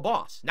 Make them a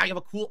boss. Now you have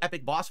a cool,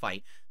 epic boss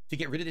fight to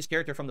get rid of this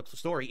character from the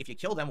story. If you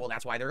kill them, well,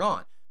 that's why they're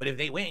gone. But if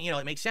they win, you know,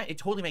 it makes sense. It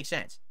totally makes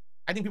sense.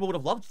 I think people would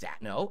have loved that.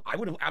 No, I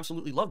would have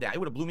absolutely loved that. It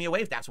would have blew me away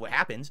if that's what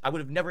happens. I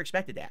would have never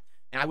expected that.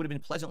 And I would have been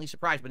pleasantly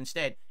surprised. But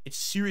instead, it's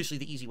seriously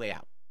the easy way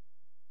out.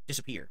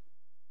 Disappear.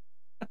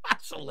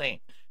 So lame.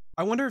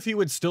 I wonder if he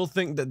would still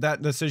think that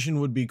that decision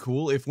would be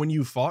cool if when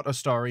you fought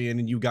Astarion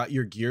and you got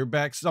your gear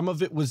back, some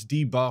of it was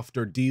debuffed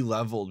or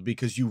de-leveled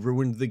because you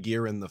ruined the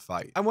gear in the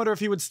fight. I wonder if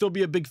he would still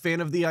be a big fan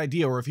of the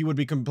idea, or if he would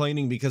be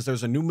complaining because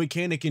there's a new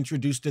mechanic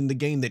introduced in the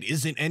game that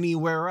isn't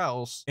anywhere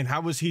else. And how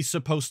was he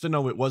supposed to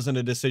know it wasn't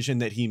a decision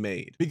that he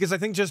made? Because I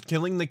think just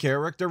killing the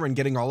character and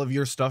getting all of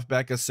your stuff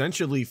back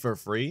essentially for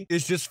free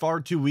is just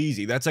far too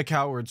easy. That's a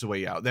coward's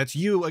way out. That's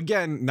you,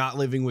 again, not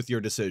living with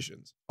your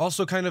decisions.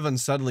 Also kind of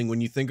unsettling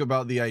when you think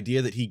about the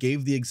idea that he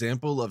gave the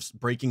example of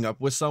breaking up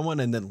with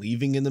someone and then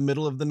leaving in the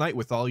middle of the night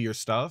with all your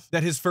stuff,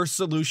 that his first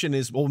solution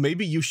is, well,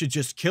 maybe you should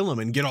just kill him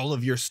and get all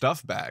of your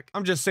stuff back.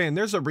 I'm just saying,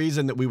 there's a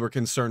reason that we were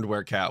concerned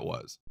where Cat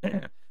was.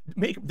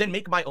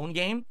 Make my own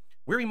game.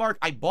 Weary Mark,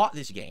 I bought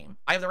this game.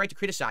 I have the right to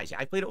criticize it.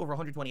 I played it over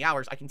 120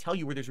 hours. I can tell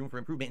you where there's room for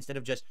improvement instead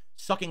of just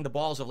sucking the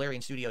balls of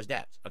Larian Studios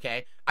devs,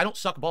 okay? I don't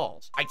suck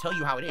balls. I tell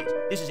you how it is.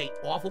 This is an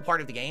awful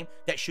part of the game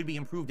that should be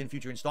improved in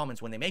future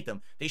installments when they make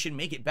them. They should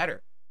make it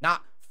better,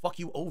 not fuck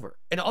you over.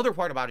 And the other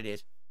part about it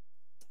is,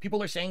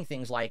 people are saying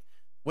things like,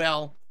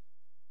 well,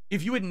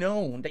 if you had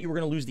known that you were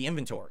going to lose the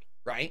inventory,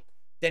 right?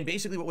 Then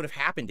basically what would have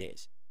happened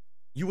is,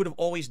 you would have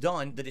always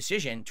done the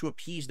decision to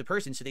appease the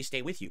person so they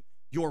stay with you.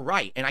 You're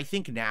right. And I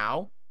think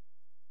now,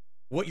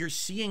 what you're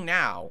seeing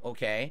now,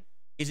 okay,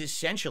 is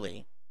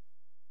essentially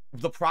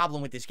the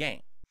problem with this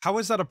game. How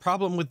is that a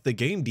problem with the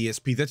game,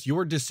 DSP? That's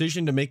your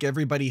decision to make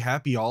everybody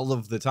happy all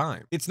of the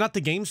time. It's not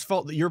the game's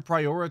fault that you're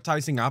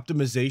prioritizing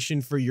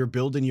optimization for your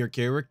build and your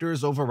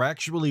characters over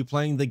actually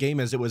playing the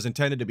game as it was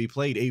intended to be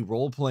played, a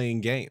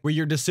role-playing game, where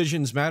your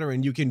decisions matter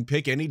and you can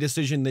pick any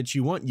decision that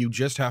you want. You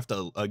just have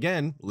to,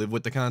 again, live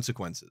with the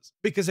consequences.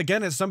 Because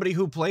again, as somebody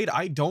who played,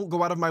 I don't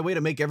go out of my way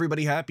to make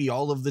everybody happy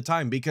all of the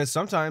time, because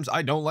sometimes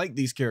I don't like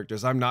these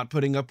characters. I'm not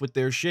putting up with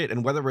their shit,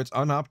 and whether it's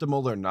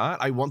unoptimal or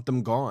not, I want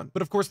them gone.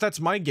 But of course, that's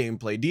my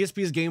gameplay.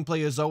 DSP's gameplay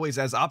is always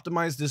as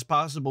optimized as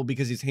possible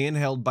because he's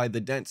handheld by the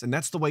dents, and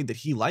that's the way that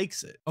he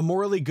likes it. A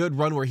morally good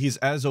run where he's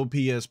as OP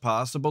as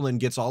possible and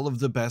gets all of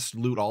the best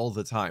loot all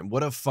the time.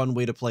 What a fun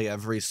way to play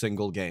every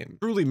single game.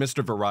 Truly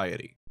Mr.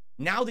 Variety.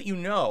 Now that you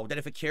know that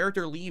if a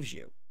character leaves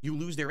you, you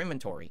lose their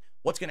inventory,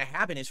 what's going to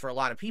happen is, for a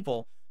lot of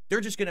people, they're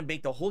just going to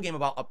make the whole game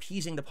about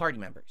appeasing the party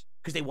members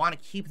because they want to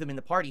keep them in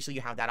the party, so you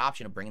have that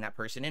option of bringing that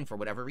person in for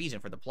whatever reason,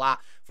 for the plot,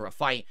 for a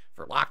fight,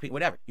 for lockpick,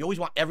 whatever. You always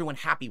want everyone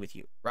happy with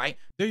you, right?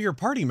 They're your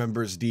party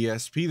members,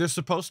 DSP. They're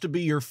supposed to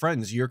be your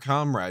friends, your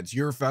comrades,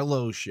 your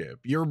fellowship,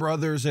 your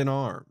brothers in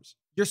arms.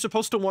 You're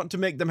supposed to want to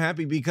make them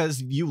happy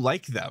because you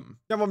like them.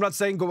 Now, I'm not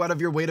saying go out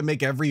of your way to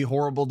make every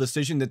horrible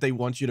decision that they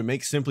want you to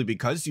make simply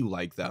because you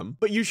like them,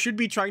 but you should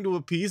be trying to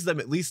appease them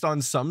at least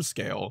on some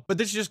scale. But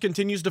this just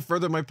continues to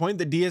further my point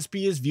that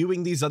DSP is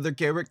viewing these other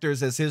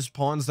characters as his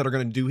pawns that are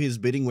going to do his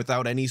bidding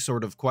without any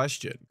sort of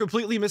question,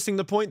 completely missing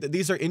the point that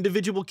these are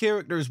individual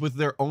characters with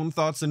their own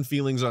thoughts and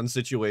feelings on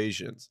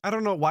situations. I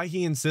don't know why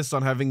he insists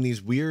on having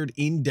these weird,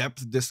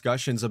 in-depth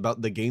discussions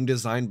about the game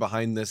design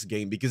behind this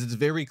game, because it's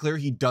very clear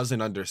he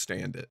doesn't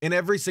understand it. And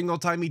every single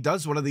time he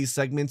does one of these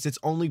segments, it's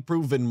only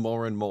proven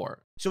more and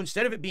more. So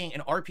instead of it being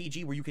an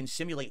RPG where you can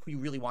simulate who you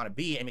really want to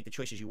be and make the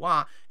choices you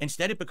want,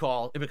 instead it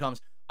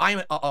becomes,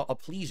 I'm a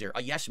pleaser,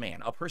 a yes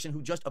man, a person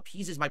who just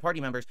appeases my party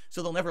members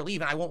so they'll never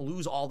leave and I won't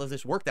lose all of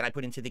this work that I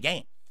put into the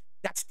game.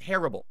 That's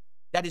terrible.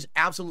 That is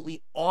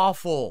absolutely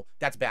awful.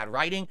 That's bad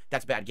writing.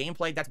 That's bad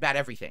gameplay. That's bad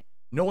everything.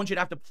 No one should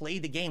have to play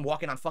the game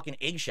walking on fucking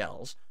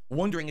eggshells,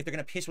 wondering if they're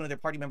going to piss one of their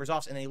party members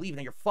off and they leave and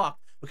then you're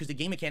fucked because the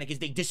game mechanic is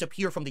they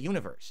disappear from the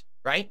universe,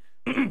 right?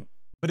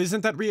 But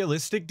isn't that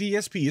realistic,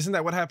 DSP? Isn't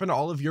that what happened to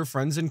all of your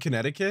friends in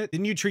Connecticut?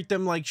 Didn't you treat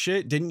them like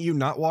shit? Didn't you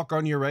not walk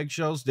on your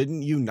eggshells?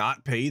 Didn't you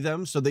not pay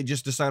them? So they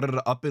just decided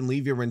to up and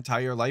leave your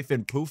entire life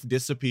and poof,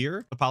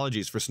 disappear?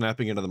 Apologies for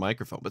snapping into the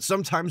microphone, but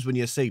sometimes when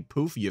you say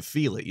poof, you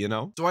feel it, you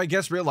know? So I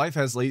guess real life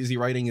has lazy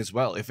writing as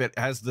well, if it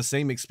has the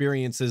same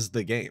experience as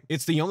the game.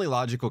 It's the only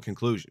logical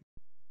conclusion.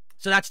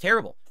 So that's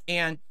terrible,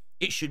 and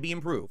it should be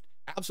improved.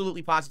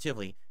 Absolutely,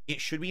 positively, it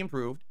should be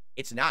improved.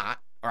 It's not.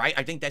 All right,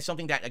 I think that's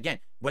something that, again,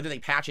 whether they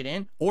patch it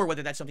in or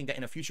whether that's something that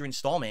in a future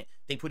installment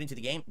they put into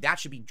the game, that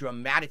should be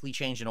dramatically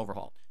changed and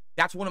overhauled.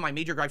 That's one of my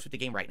major gripes with the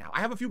game right now. I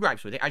have a few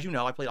gripes with it. As you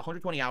know, I played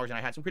 120 hours and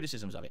I had some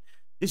criticisms of it.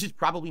 This is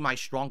probably my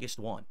strongest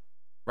one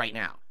right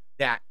now,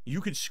 that you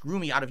could screw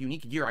me out of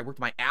unique gear I worked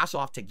my ass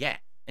off to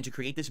get and to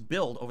create this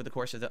build over the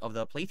course of the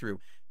playthrough,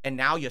 and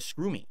now you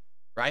screw me,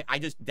 right?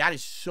 That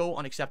is so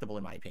unacceptable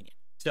in my opinion.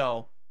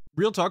 So...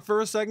 real talk for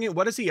a second,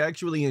 what has he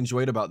actually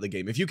enjoyed about the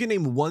game? If you can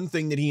name one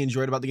thing that he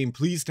enjoyed about the game,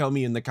 please tell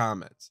me in the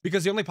comments.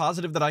 Because the only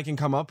positive that I can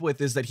come up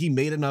with is that he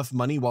made enough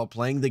money while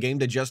playing the game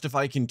to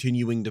justify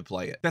continuing to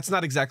play it. That's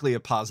not exactly a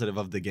positive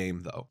of the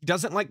game though. He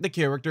doesn't like the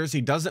characters, he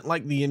doesn't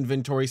like the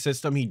inventory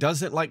system, he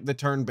doesn't like the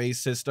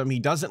turn-based system, he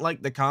doesn't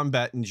like the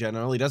combat in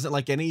general, he doesn't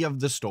like any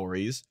of the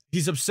stories.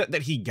 He's upset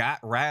that he got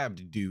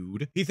robbed,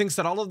 dude. He thinks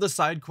that all of the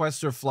side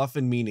quests are fluff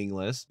and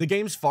meaningless. The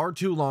game's far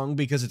too long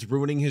because it's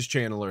ruining his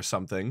channel or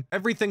something.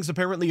 Everything's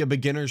apparently a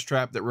beginner's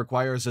trap that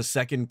requires a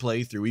second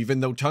playthrough, even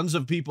though tons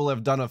of people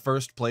have done a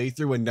first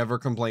playthrough and never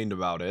complained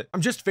about it.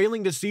 I'm just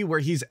failing to see where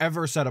he's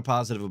ever said a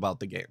positive about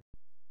the game.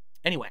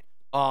 Anyway,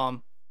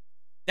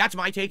 that's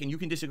my take, and you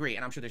can disagree,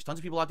 and I'm sure there's tons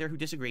of people out there who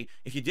disagree.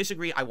 If you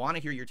disagree, I want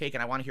to hear your take,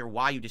 and I want to hear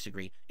why you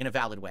disagree in a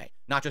valid way,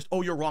 not just,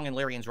 oh, you're wrong and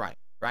Larian's right,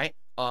 right?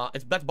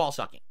 That's ball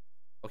sucking,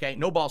 okay?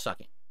 No ball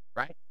sucking,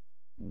 right?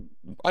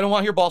 I don't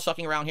want to hear ball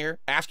sucking around here,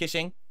 ass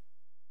kissing,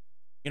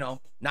 you know,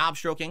 knob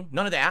stroking,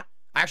 none of that.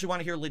 I actually want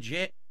to hear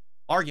legit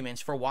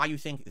arguments for why you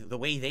think the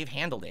way they've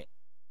handled it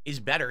is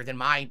better than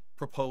my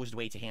proposed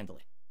way to handle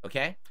it,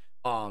 okay?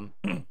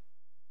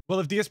 Well,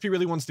 if DSP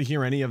really wants to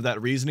hear any of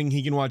that reasoning,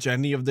 he can watch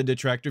any of the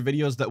detractor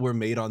videos that were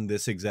made on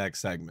this exact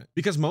segment.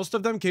 Because most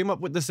of them came up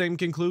with the same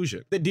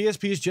conclusion, that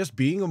DSP is just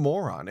being a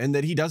moron, and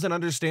that he doesn't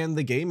understand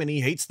the game and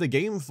he hates the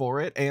game for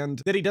it,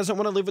 and that he doesn't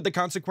want to live with the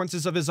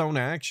consequences of his own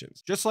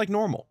actions, just like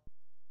normal.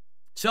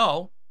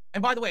 So,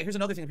 and by the way, here's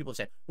another thing that people have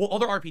said. Well,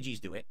 other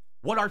RPGs do it.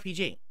 What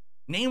RPG?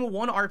 Name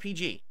one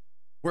RPG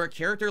where a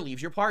character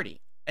leaves your party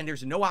and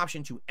there's no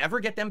option to ever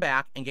get them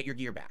back and get your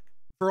gear back.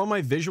 For all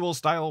my visual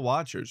style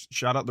watchers,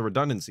 shout out the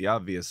redundancy,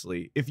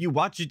 obviously. If you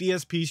watch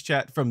DSP's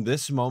chat from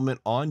this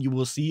moment on, you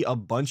will see a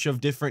bunch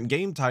of different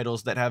game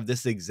titles that have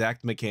this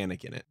exact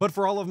mechanic in it. But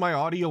for all of my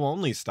audio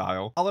only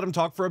style, I'll let him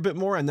talk for a bit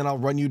more and then I'll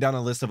run you down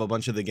a list of a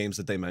bunch of the games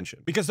that they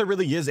mentioned. Because there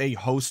really is a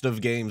host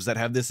of games that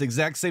have this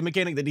exact same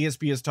mechanic that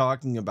DSP is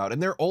talking about,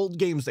 and they're old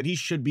games that he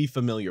should be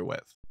familiar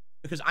with.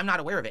 Because I'm not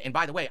aware of it. And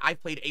by the way,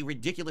 I've played a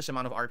ridiculous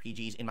amount of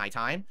RPGs in my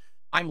time.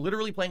 I'm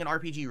literally playing an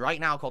RPG right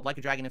now called Like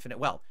a Dragon Infinite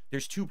Wealth.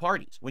 There's two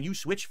parties. When you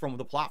switch from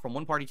the plot from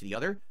one party to the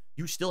other,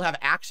 you still have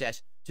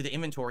access to the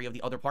inventory of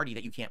the other party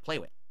that you can't play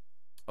with.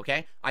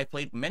 Okay? I've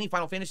played many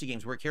Final Fantasy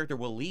games where a character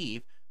will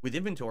leave with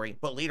inventory,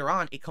 but later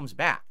on it comes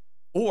back.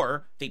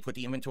 Or they put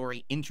the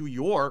inventory into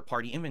your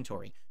party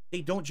inventory.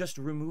 They don't just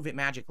remove it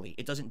magically.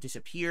 It doesn't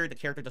disappear. The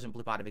character doesn't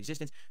blip out of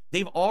existence.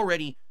 They've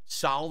already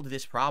solved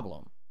this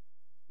problem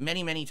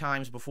many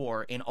times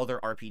before in other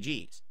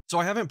RPGs. So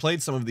I haven't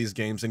played some of these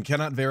games and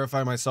cannot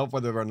verify myself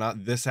whether or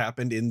not this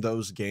happened in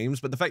those games,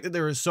 but the fact that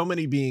there are so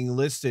many being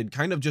listed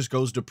kind of just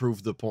goes to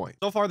prove the point.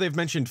 So far they've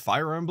mentioned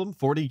Fire Emblem,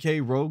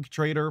 40K Rogue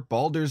Trader,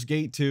 Baldur's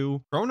Gate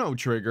 2, Chrono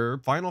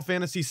Trigger, Final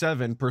Fantasy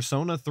VII,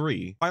 Persona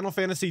 3, Final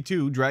Fantasy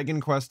 2,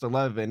 Dragon Quest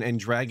 11, and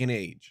Dragon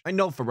Age. I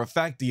know for a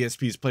fact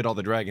DSP's played all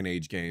the Dragon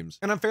Age games,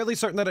 and I'm fairly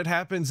certain that it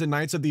happens in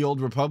Knights of the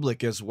Old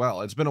Republic as well.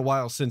 It's been a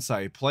while since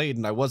I played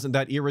and I wasn't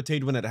that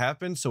irritated when it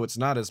happened, so it's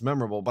not as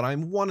memorable, but I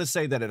want to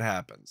say that it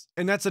happens.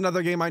 And that's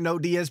another game I know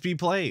DSP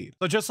played.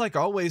 So just like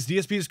always,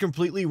 DSP is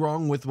completely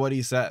wrong with what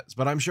he says,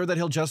 but I'm sure that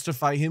he'll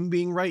justify him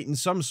being right in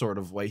some sort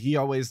of way. He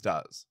always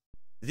does.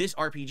 This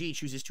RPG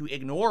chooses to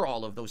ignore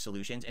all of those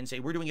solutions and say,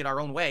 we're doing it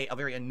our own way, a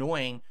very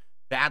annoying,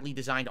 badly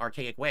designed,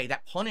 archaic way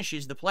that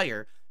punishes the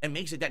player and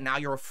makes it that now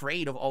you're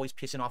afraid of always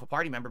pissing off a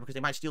party member because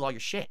they might steal all your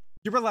shit.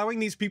 You're allowing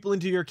these people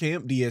into your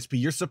camp,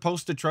 DSP. You're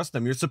supposed to trust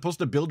them. You're supposed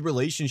to build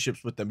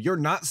relationships with them. You're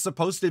not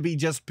supposed to be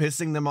just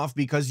pissing them off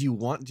because you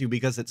want to,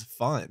 because it's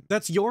fun.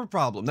 That's your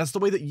problem. That's the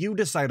way that you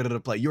decided to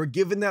play. You're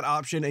given that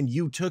option and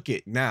you took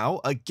it.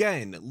 Now,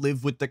 again,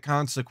 live with the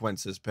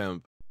consequences,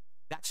 pimp.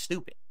 That's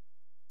stupid.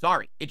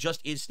 Sorry, it just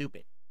is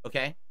stupid,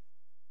 okay?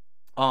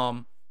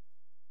 And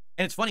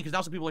it's funny because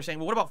now some people are saying,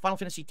 well, what about Final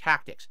Fantasy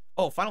Tactics?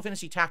 Oh, Final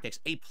Fantasy Tactics,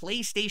 a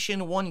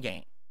PlayStation 1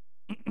 game,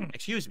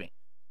 excuse me,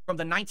 from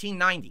the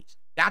 1990s.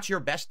 That's your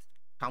best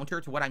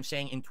counter to what I'm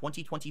saying in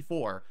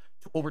 2024,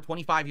 over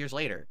 25 years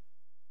later.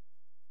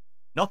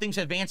 Nothing's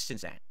advanced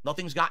since then.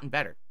 Nothing's gotten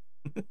better.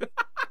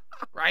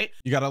 Right?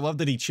 You gotta love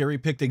that he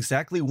cherry-picked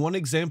exactly one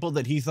example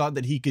that he thought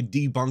that he could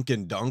debunk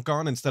and dunk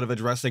on instead of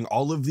addressing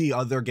all of the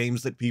other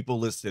games that people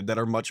listed that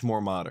are much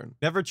more modern.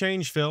 Never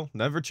change, Phil.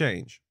 Never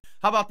change.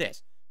 How about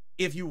this?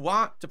 If you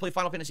want to play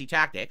Final Fantasy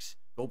Tactics,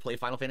 go play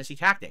Final Fantasy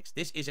Tactics.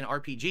 This is an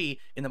RPG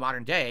in the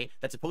modern day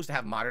that's supposed to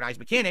have modernized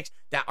mechanics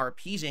that are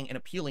appeasing and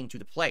appealing to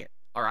the player.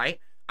 All right?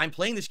 I'm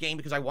playing this game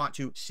because I want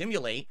to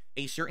simulate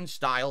a certain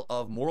style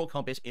of moral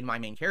compass in my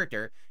main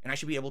character, and I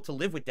should be able to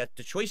live with the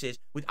choices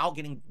without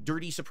getting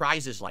dirty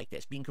surprises like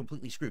this, being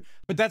completely screwed.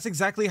 But that's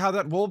exactly how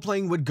that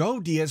role-playing would go,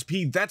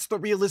 DSP. That's the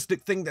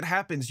realistic thing that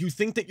happens. You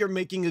think that you're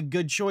making a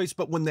good choice,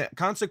 but when the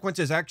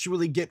consequences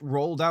actually get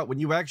rolled out, when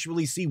you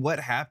actually see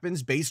what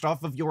happens based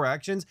off of your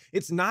actions,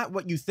 it's not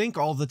what you think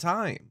all the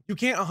time. You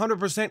can't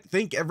 100%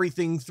 think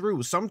everything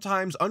through.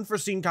 Sometimes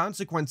unforeseen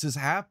consequences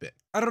happen.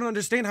 I don't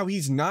understand how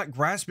he's not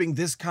grasping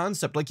this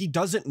concept. Like, he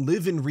doesn't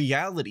live in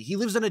reality. He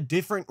lives in a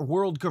different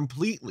world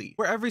completely,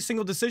 where every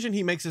single decision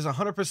he makes is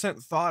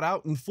 100% thought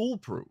out and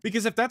foolproof.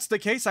 Because if that's the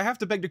case, I have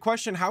to beg to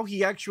question how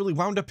he actually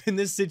wound up in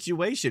this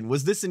situation.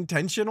 Was this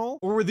intentional,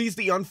 or were these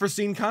the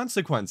unforeseen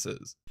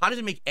consequences? How does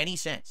it make any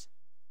sense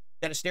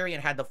that Asterion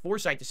had the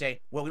foresight to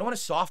say, well, we don't want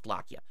to soft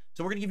lock you,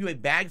 so we're going to give you a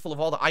bag full of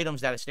all the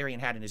items that Asterion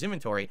had in his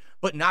inventory,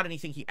 but not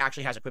anything he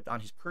actually has equipped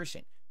on his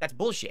person? That's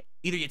bullshit.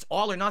 Either it's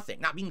all or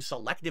nothing. Not being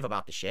selective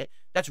about the shit.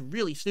 That's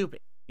really stupid,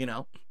 you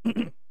know?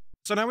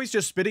 So now he's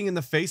just spitting in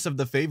the face of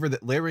the favor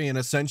that Larian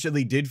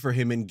essentially did for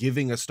him in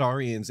giving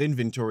Astarion's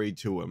inventory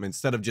to him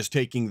instead of just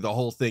taking the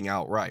whole thing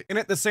outright. And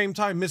at the same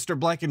time, Mr.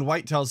 Black and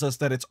White tells us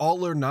that it's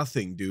all or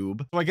nothing,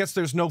 doob. So I guess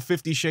there's no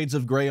 50 Shades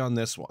of Grey on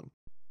this one.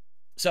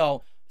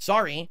 So,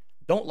 sorry,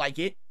 don't like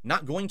it,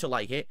 not going to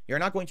like it. You're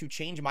not going to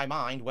change my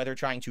mind, whether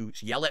trying to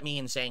yell at me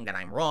and saying that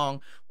I'm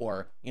wrong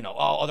or, you know,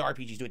 oh, other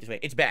RPGs do it this way.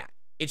 It's bad.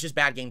 It's just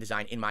bad game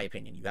design, in my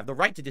opinion. You have the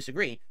right to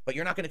disagree, but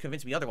you're not going to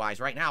convince me otherwise.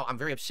 Right now, I'm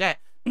very upset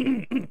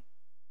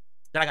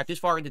that I got this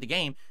far into the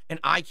game and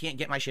I can't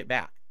get my shit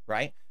back,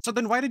 right? So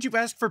then why did you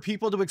ask for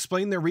people to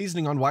explain their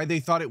reasoning on why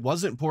they thought it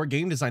wasn't poor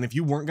game design if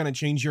you weren't going to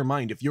change your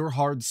mind, if you're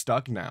hard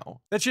stuck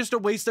now? That's just a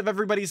waste of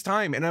everybody's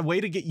time and a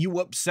way to get you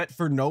upset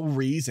for no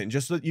reason,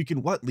 just so that you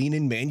can, what, lean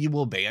in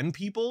manual ban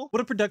people?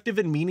 What a productive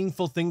and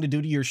meaningful thing to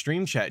do to your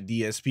stream chat,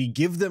 DSP.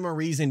 Give them a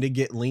reason to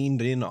get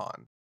leaned in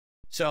on.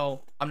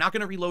 So I'm not going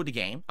to reload the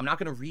game. I'm not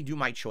going to redo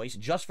my choice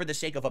just for the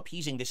sake of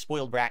appeasing this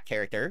spoiled brat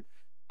character.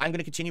 I'm going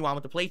to continue on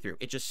with the playthrough.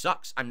 It just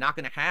sucks. I'm not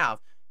going to have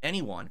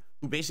anyone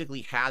who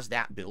basically has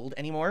that build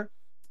anymore,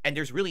 and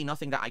there's really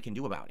nothing that I can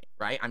do about it,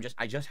 right?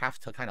 I just have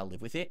to kind of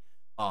live with it,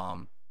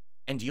 and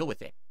deal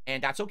with it,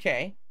 and that's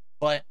okay.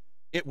 But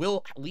it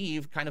will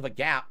leave kind of a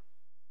gap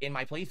in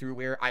my playthrough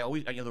where I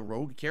always, you know, the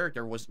rogue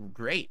character was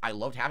great. I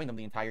loved having them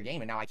the entire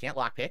game, and now I can't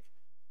lockpick.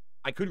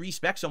 I could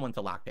respec someone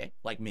to lockpick,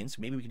 like Minsk.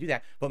 Maybe we could do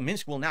that, but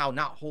Minsk will now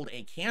not hold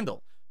a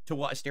candle to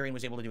what Asterion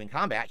was able to do in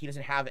combat. He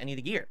doesn't have any of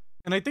the gear.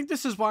 And I think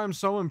this is why I'm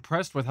so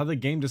impressed with how the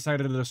game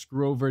decided to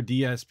screw over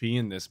DSP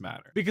in this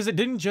matter. Because it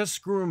didn't just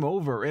screw him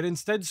over, it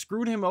instead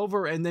screwed him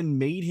over and then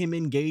made him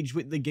engage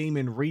with the game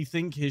and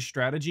rethink his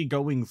strategy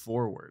going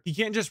forward. He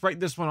can't just write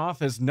this one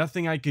off as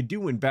nothing I could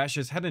do and bash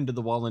his head into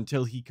the wall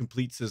until he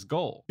completes his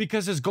goal.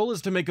 Because his goal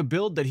is to make a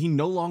build that he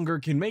no longer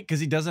can make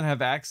because he doesn't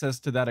have access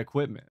to that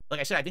equipment.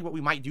 Like I said, I think what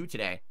we might do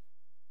today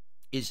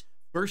is,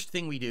 first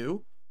thing we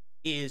do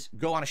is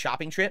go on a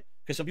shopping trip,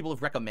 because some people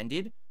have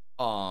recommended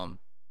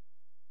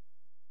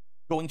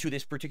going to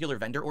this particular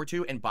vendor or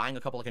two and buying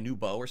a couple, like a new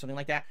bow or something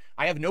like that.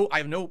 I have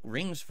no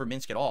rings for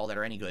Minsk at all that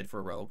are any good for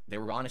a rogue. They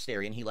were on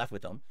Asterion, he left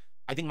with them.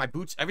 I think my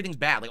boots, everything's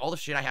bad. Like, all the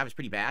shit I have is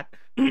pretty bad.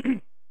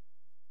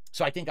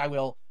 So I think I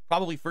will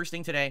probably first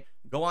thing today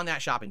go on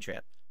that shopping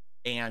trip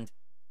and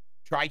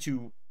try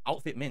to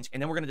outfit Minsk,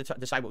 and then we're going to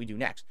decide what we do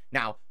next.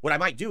 Now, what I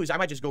might do is I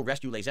might just go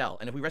rescue Lae'zel,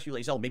 and if we rescue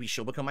Lae'zel, maybe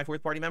she'll become my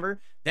fourth party member.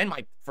 Then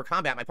for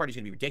combat, my party's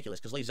going to be ridiculous,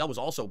 because Lae'zel was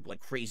also, like,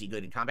 crazy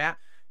good in combat,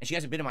 and she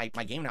hasn't been in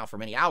my game now for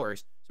many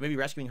hours, so maybe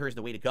rescuing her is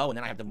the way to go, and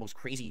then I have the most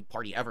crazy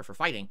party ever for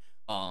fighting.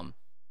 And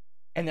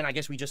then I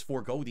guess we just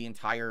forego the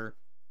entire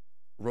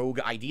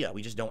rogue idea.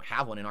 We just don't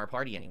have one in our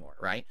party anymore,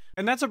 right?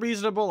 And that's a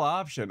reasonable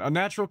option, a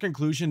natural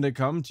conclusion to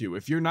come to.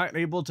 If you're not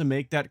able to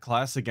make that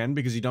class again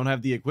because you don't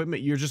have the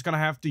equipment, you're just going to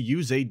have to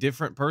use a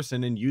different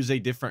person and use a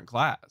different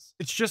class.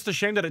 It's just a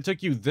shame that it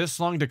took you this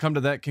long to come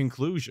to that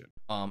conclusion.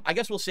 I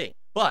guess we'll see.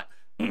 But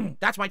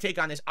that's my take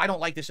on this. I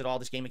don't like this at all,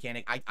 this game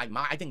mechanic.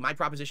 I think my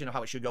proposition of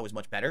how it should go is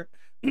much better.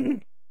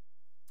 And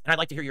I'd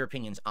like to hear your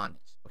opinions on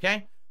this,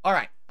 okay? All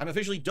right, I'm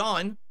officially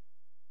done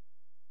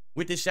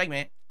with this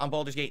segment on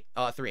Baldur's Gate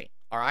 3.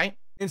 All right.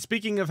 And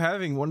speaking of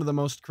having one of the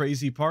most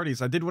crazy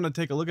parties, I did want to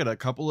take a look at a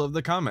couple of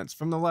the comments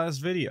from the last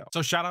video.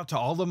 So shout out to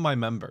all of my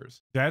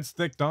members. Dad's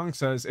Thick Dong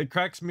says, it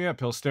cracks me up.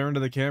 He'll stare into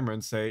the camera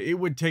and say, it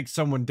would take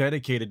someone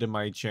dedicated to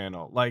my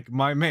channel. Like,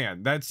 my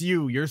man, that's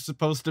you. You're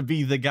supposed to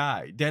be the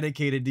guy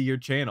dedicated to your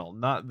channel,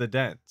 not the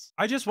dents.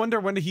 I just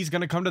wonder when he's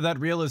going to come to that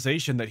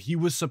realization that he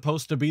was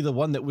supposed to be the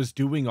one that was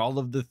doing all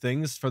of the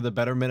things for the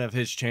betterment of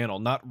his channel,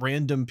 not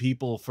random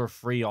people for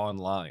free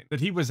online.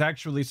 That he was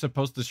actually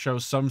supposed to show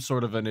some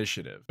sort of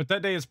initiative. But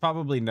that day day is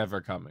probably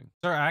never coming.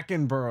 Sir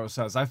Attenborough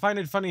says, I find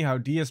it funny how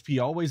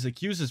DSP always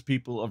accuses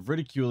people of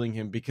ridiculing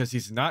him because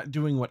he's not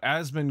doing what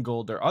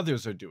Asmongold or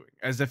others are doing,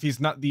 as if he's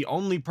not the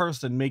only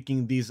person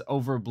making these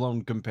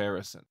overblown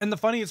comparisons. And the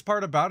funniest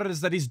part about it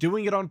is that he's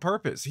doing it on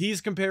purpose.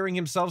 He's comparing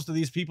himself to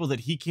these people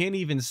that he can't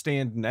even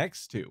stand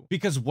next to,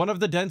 because one of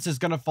the dents is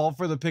gonna fall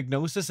for the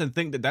Pignosis and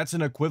think that that's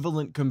an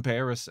equivalent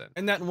comparison.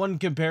 And that one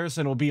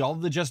comparison will be all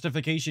the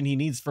justification he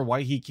needs for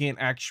why he can't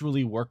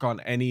actually work on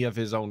any of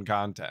his own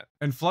content.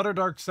 And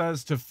Flutterdark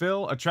says, to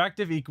Phil,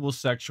 attractive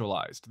equals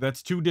sexualized.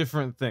 That's two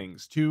different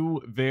things.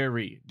 Two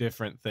very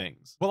different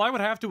things. Well, I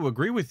would have to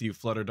agree with you,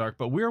 Flutterdark,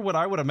 but we're what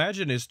I would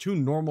imagine is two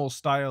normal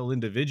style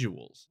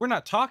individuals. We're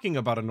not talking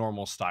about a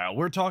normal style.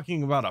 We're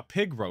talking about a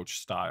pig roach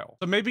style.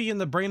 So maybe in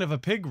the brain of a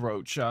pig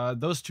roach,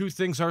 those two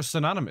things are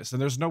synonymous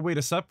and there's no way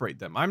to separate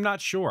them. I'm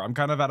not sure. I'm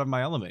kind of out of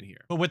my element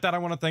here. But with that, I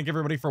want to thank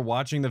everybody for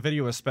watching the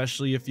video,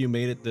 especially if you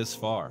made it this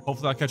far.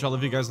 Hopefully I'll catch all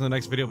of you guys in the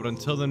next video, but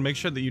until then, make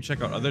sure that you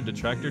check out other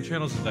detractor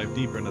channels to dive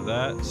deeper into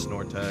that.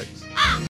 Snortex.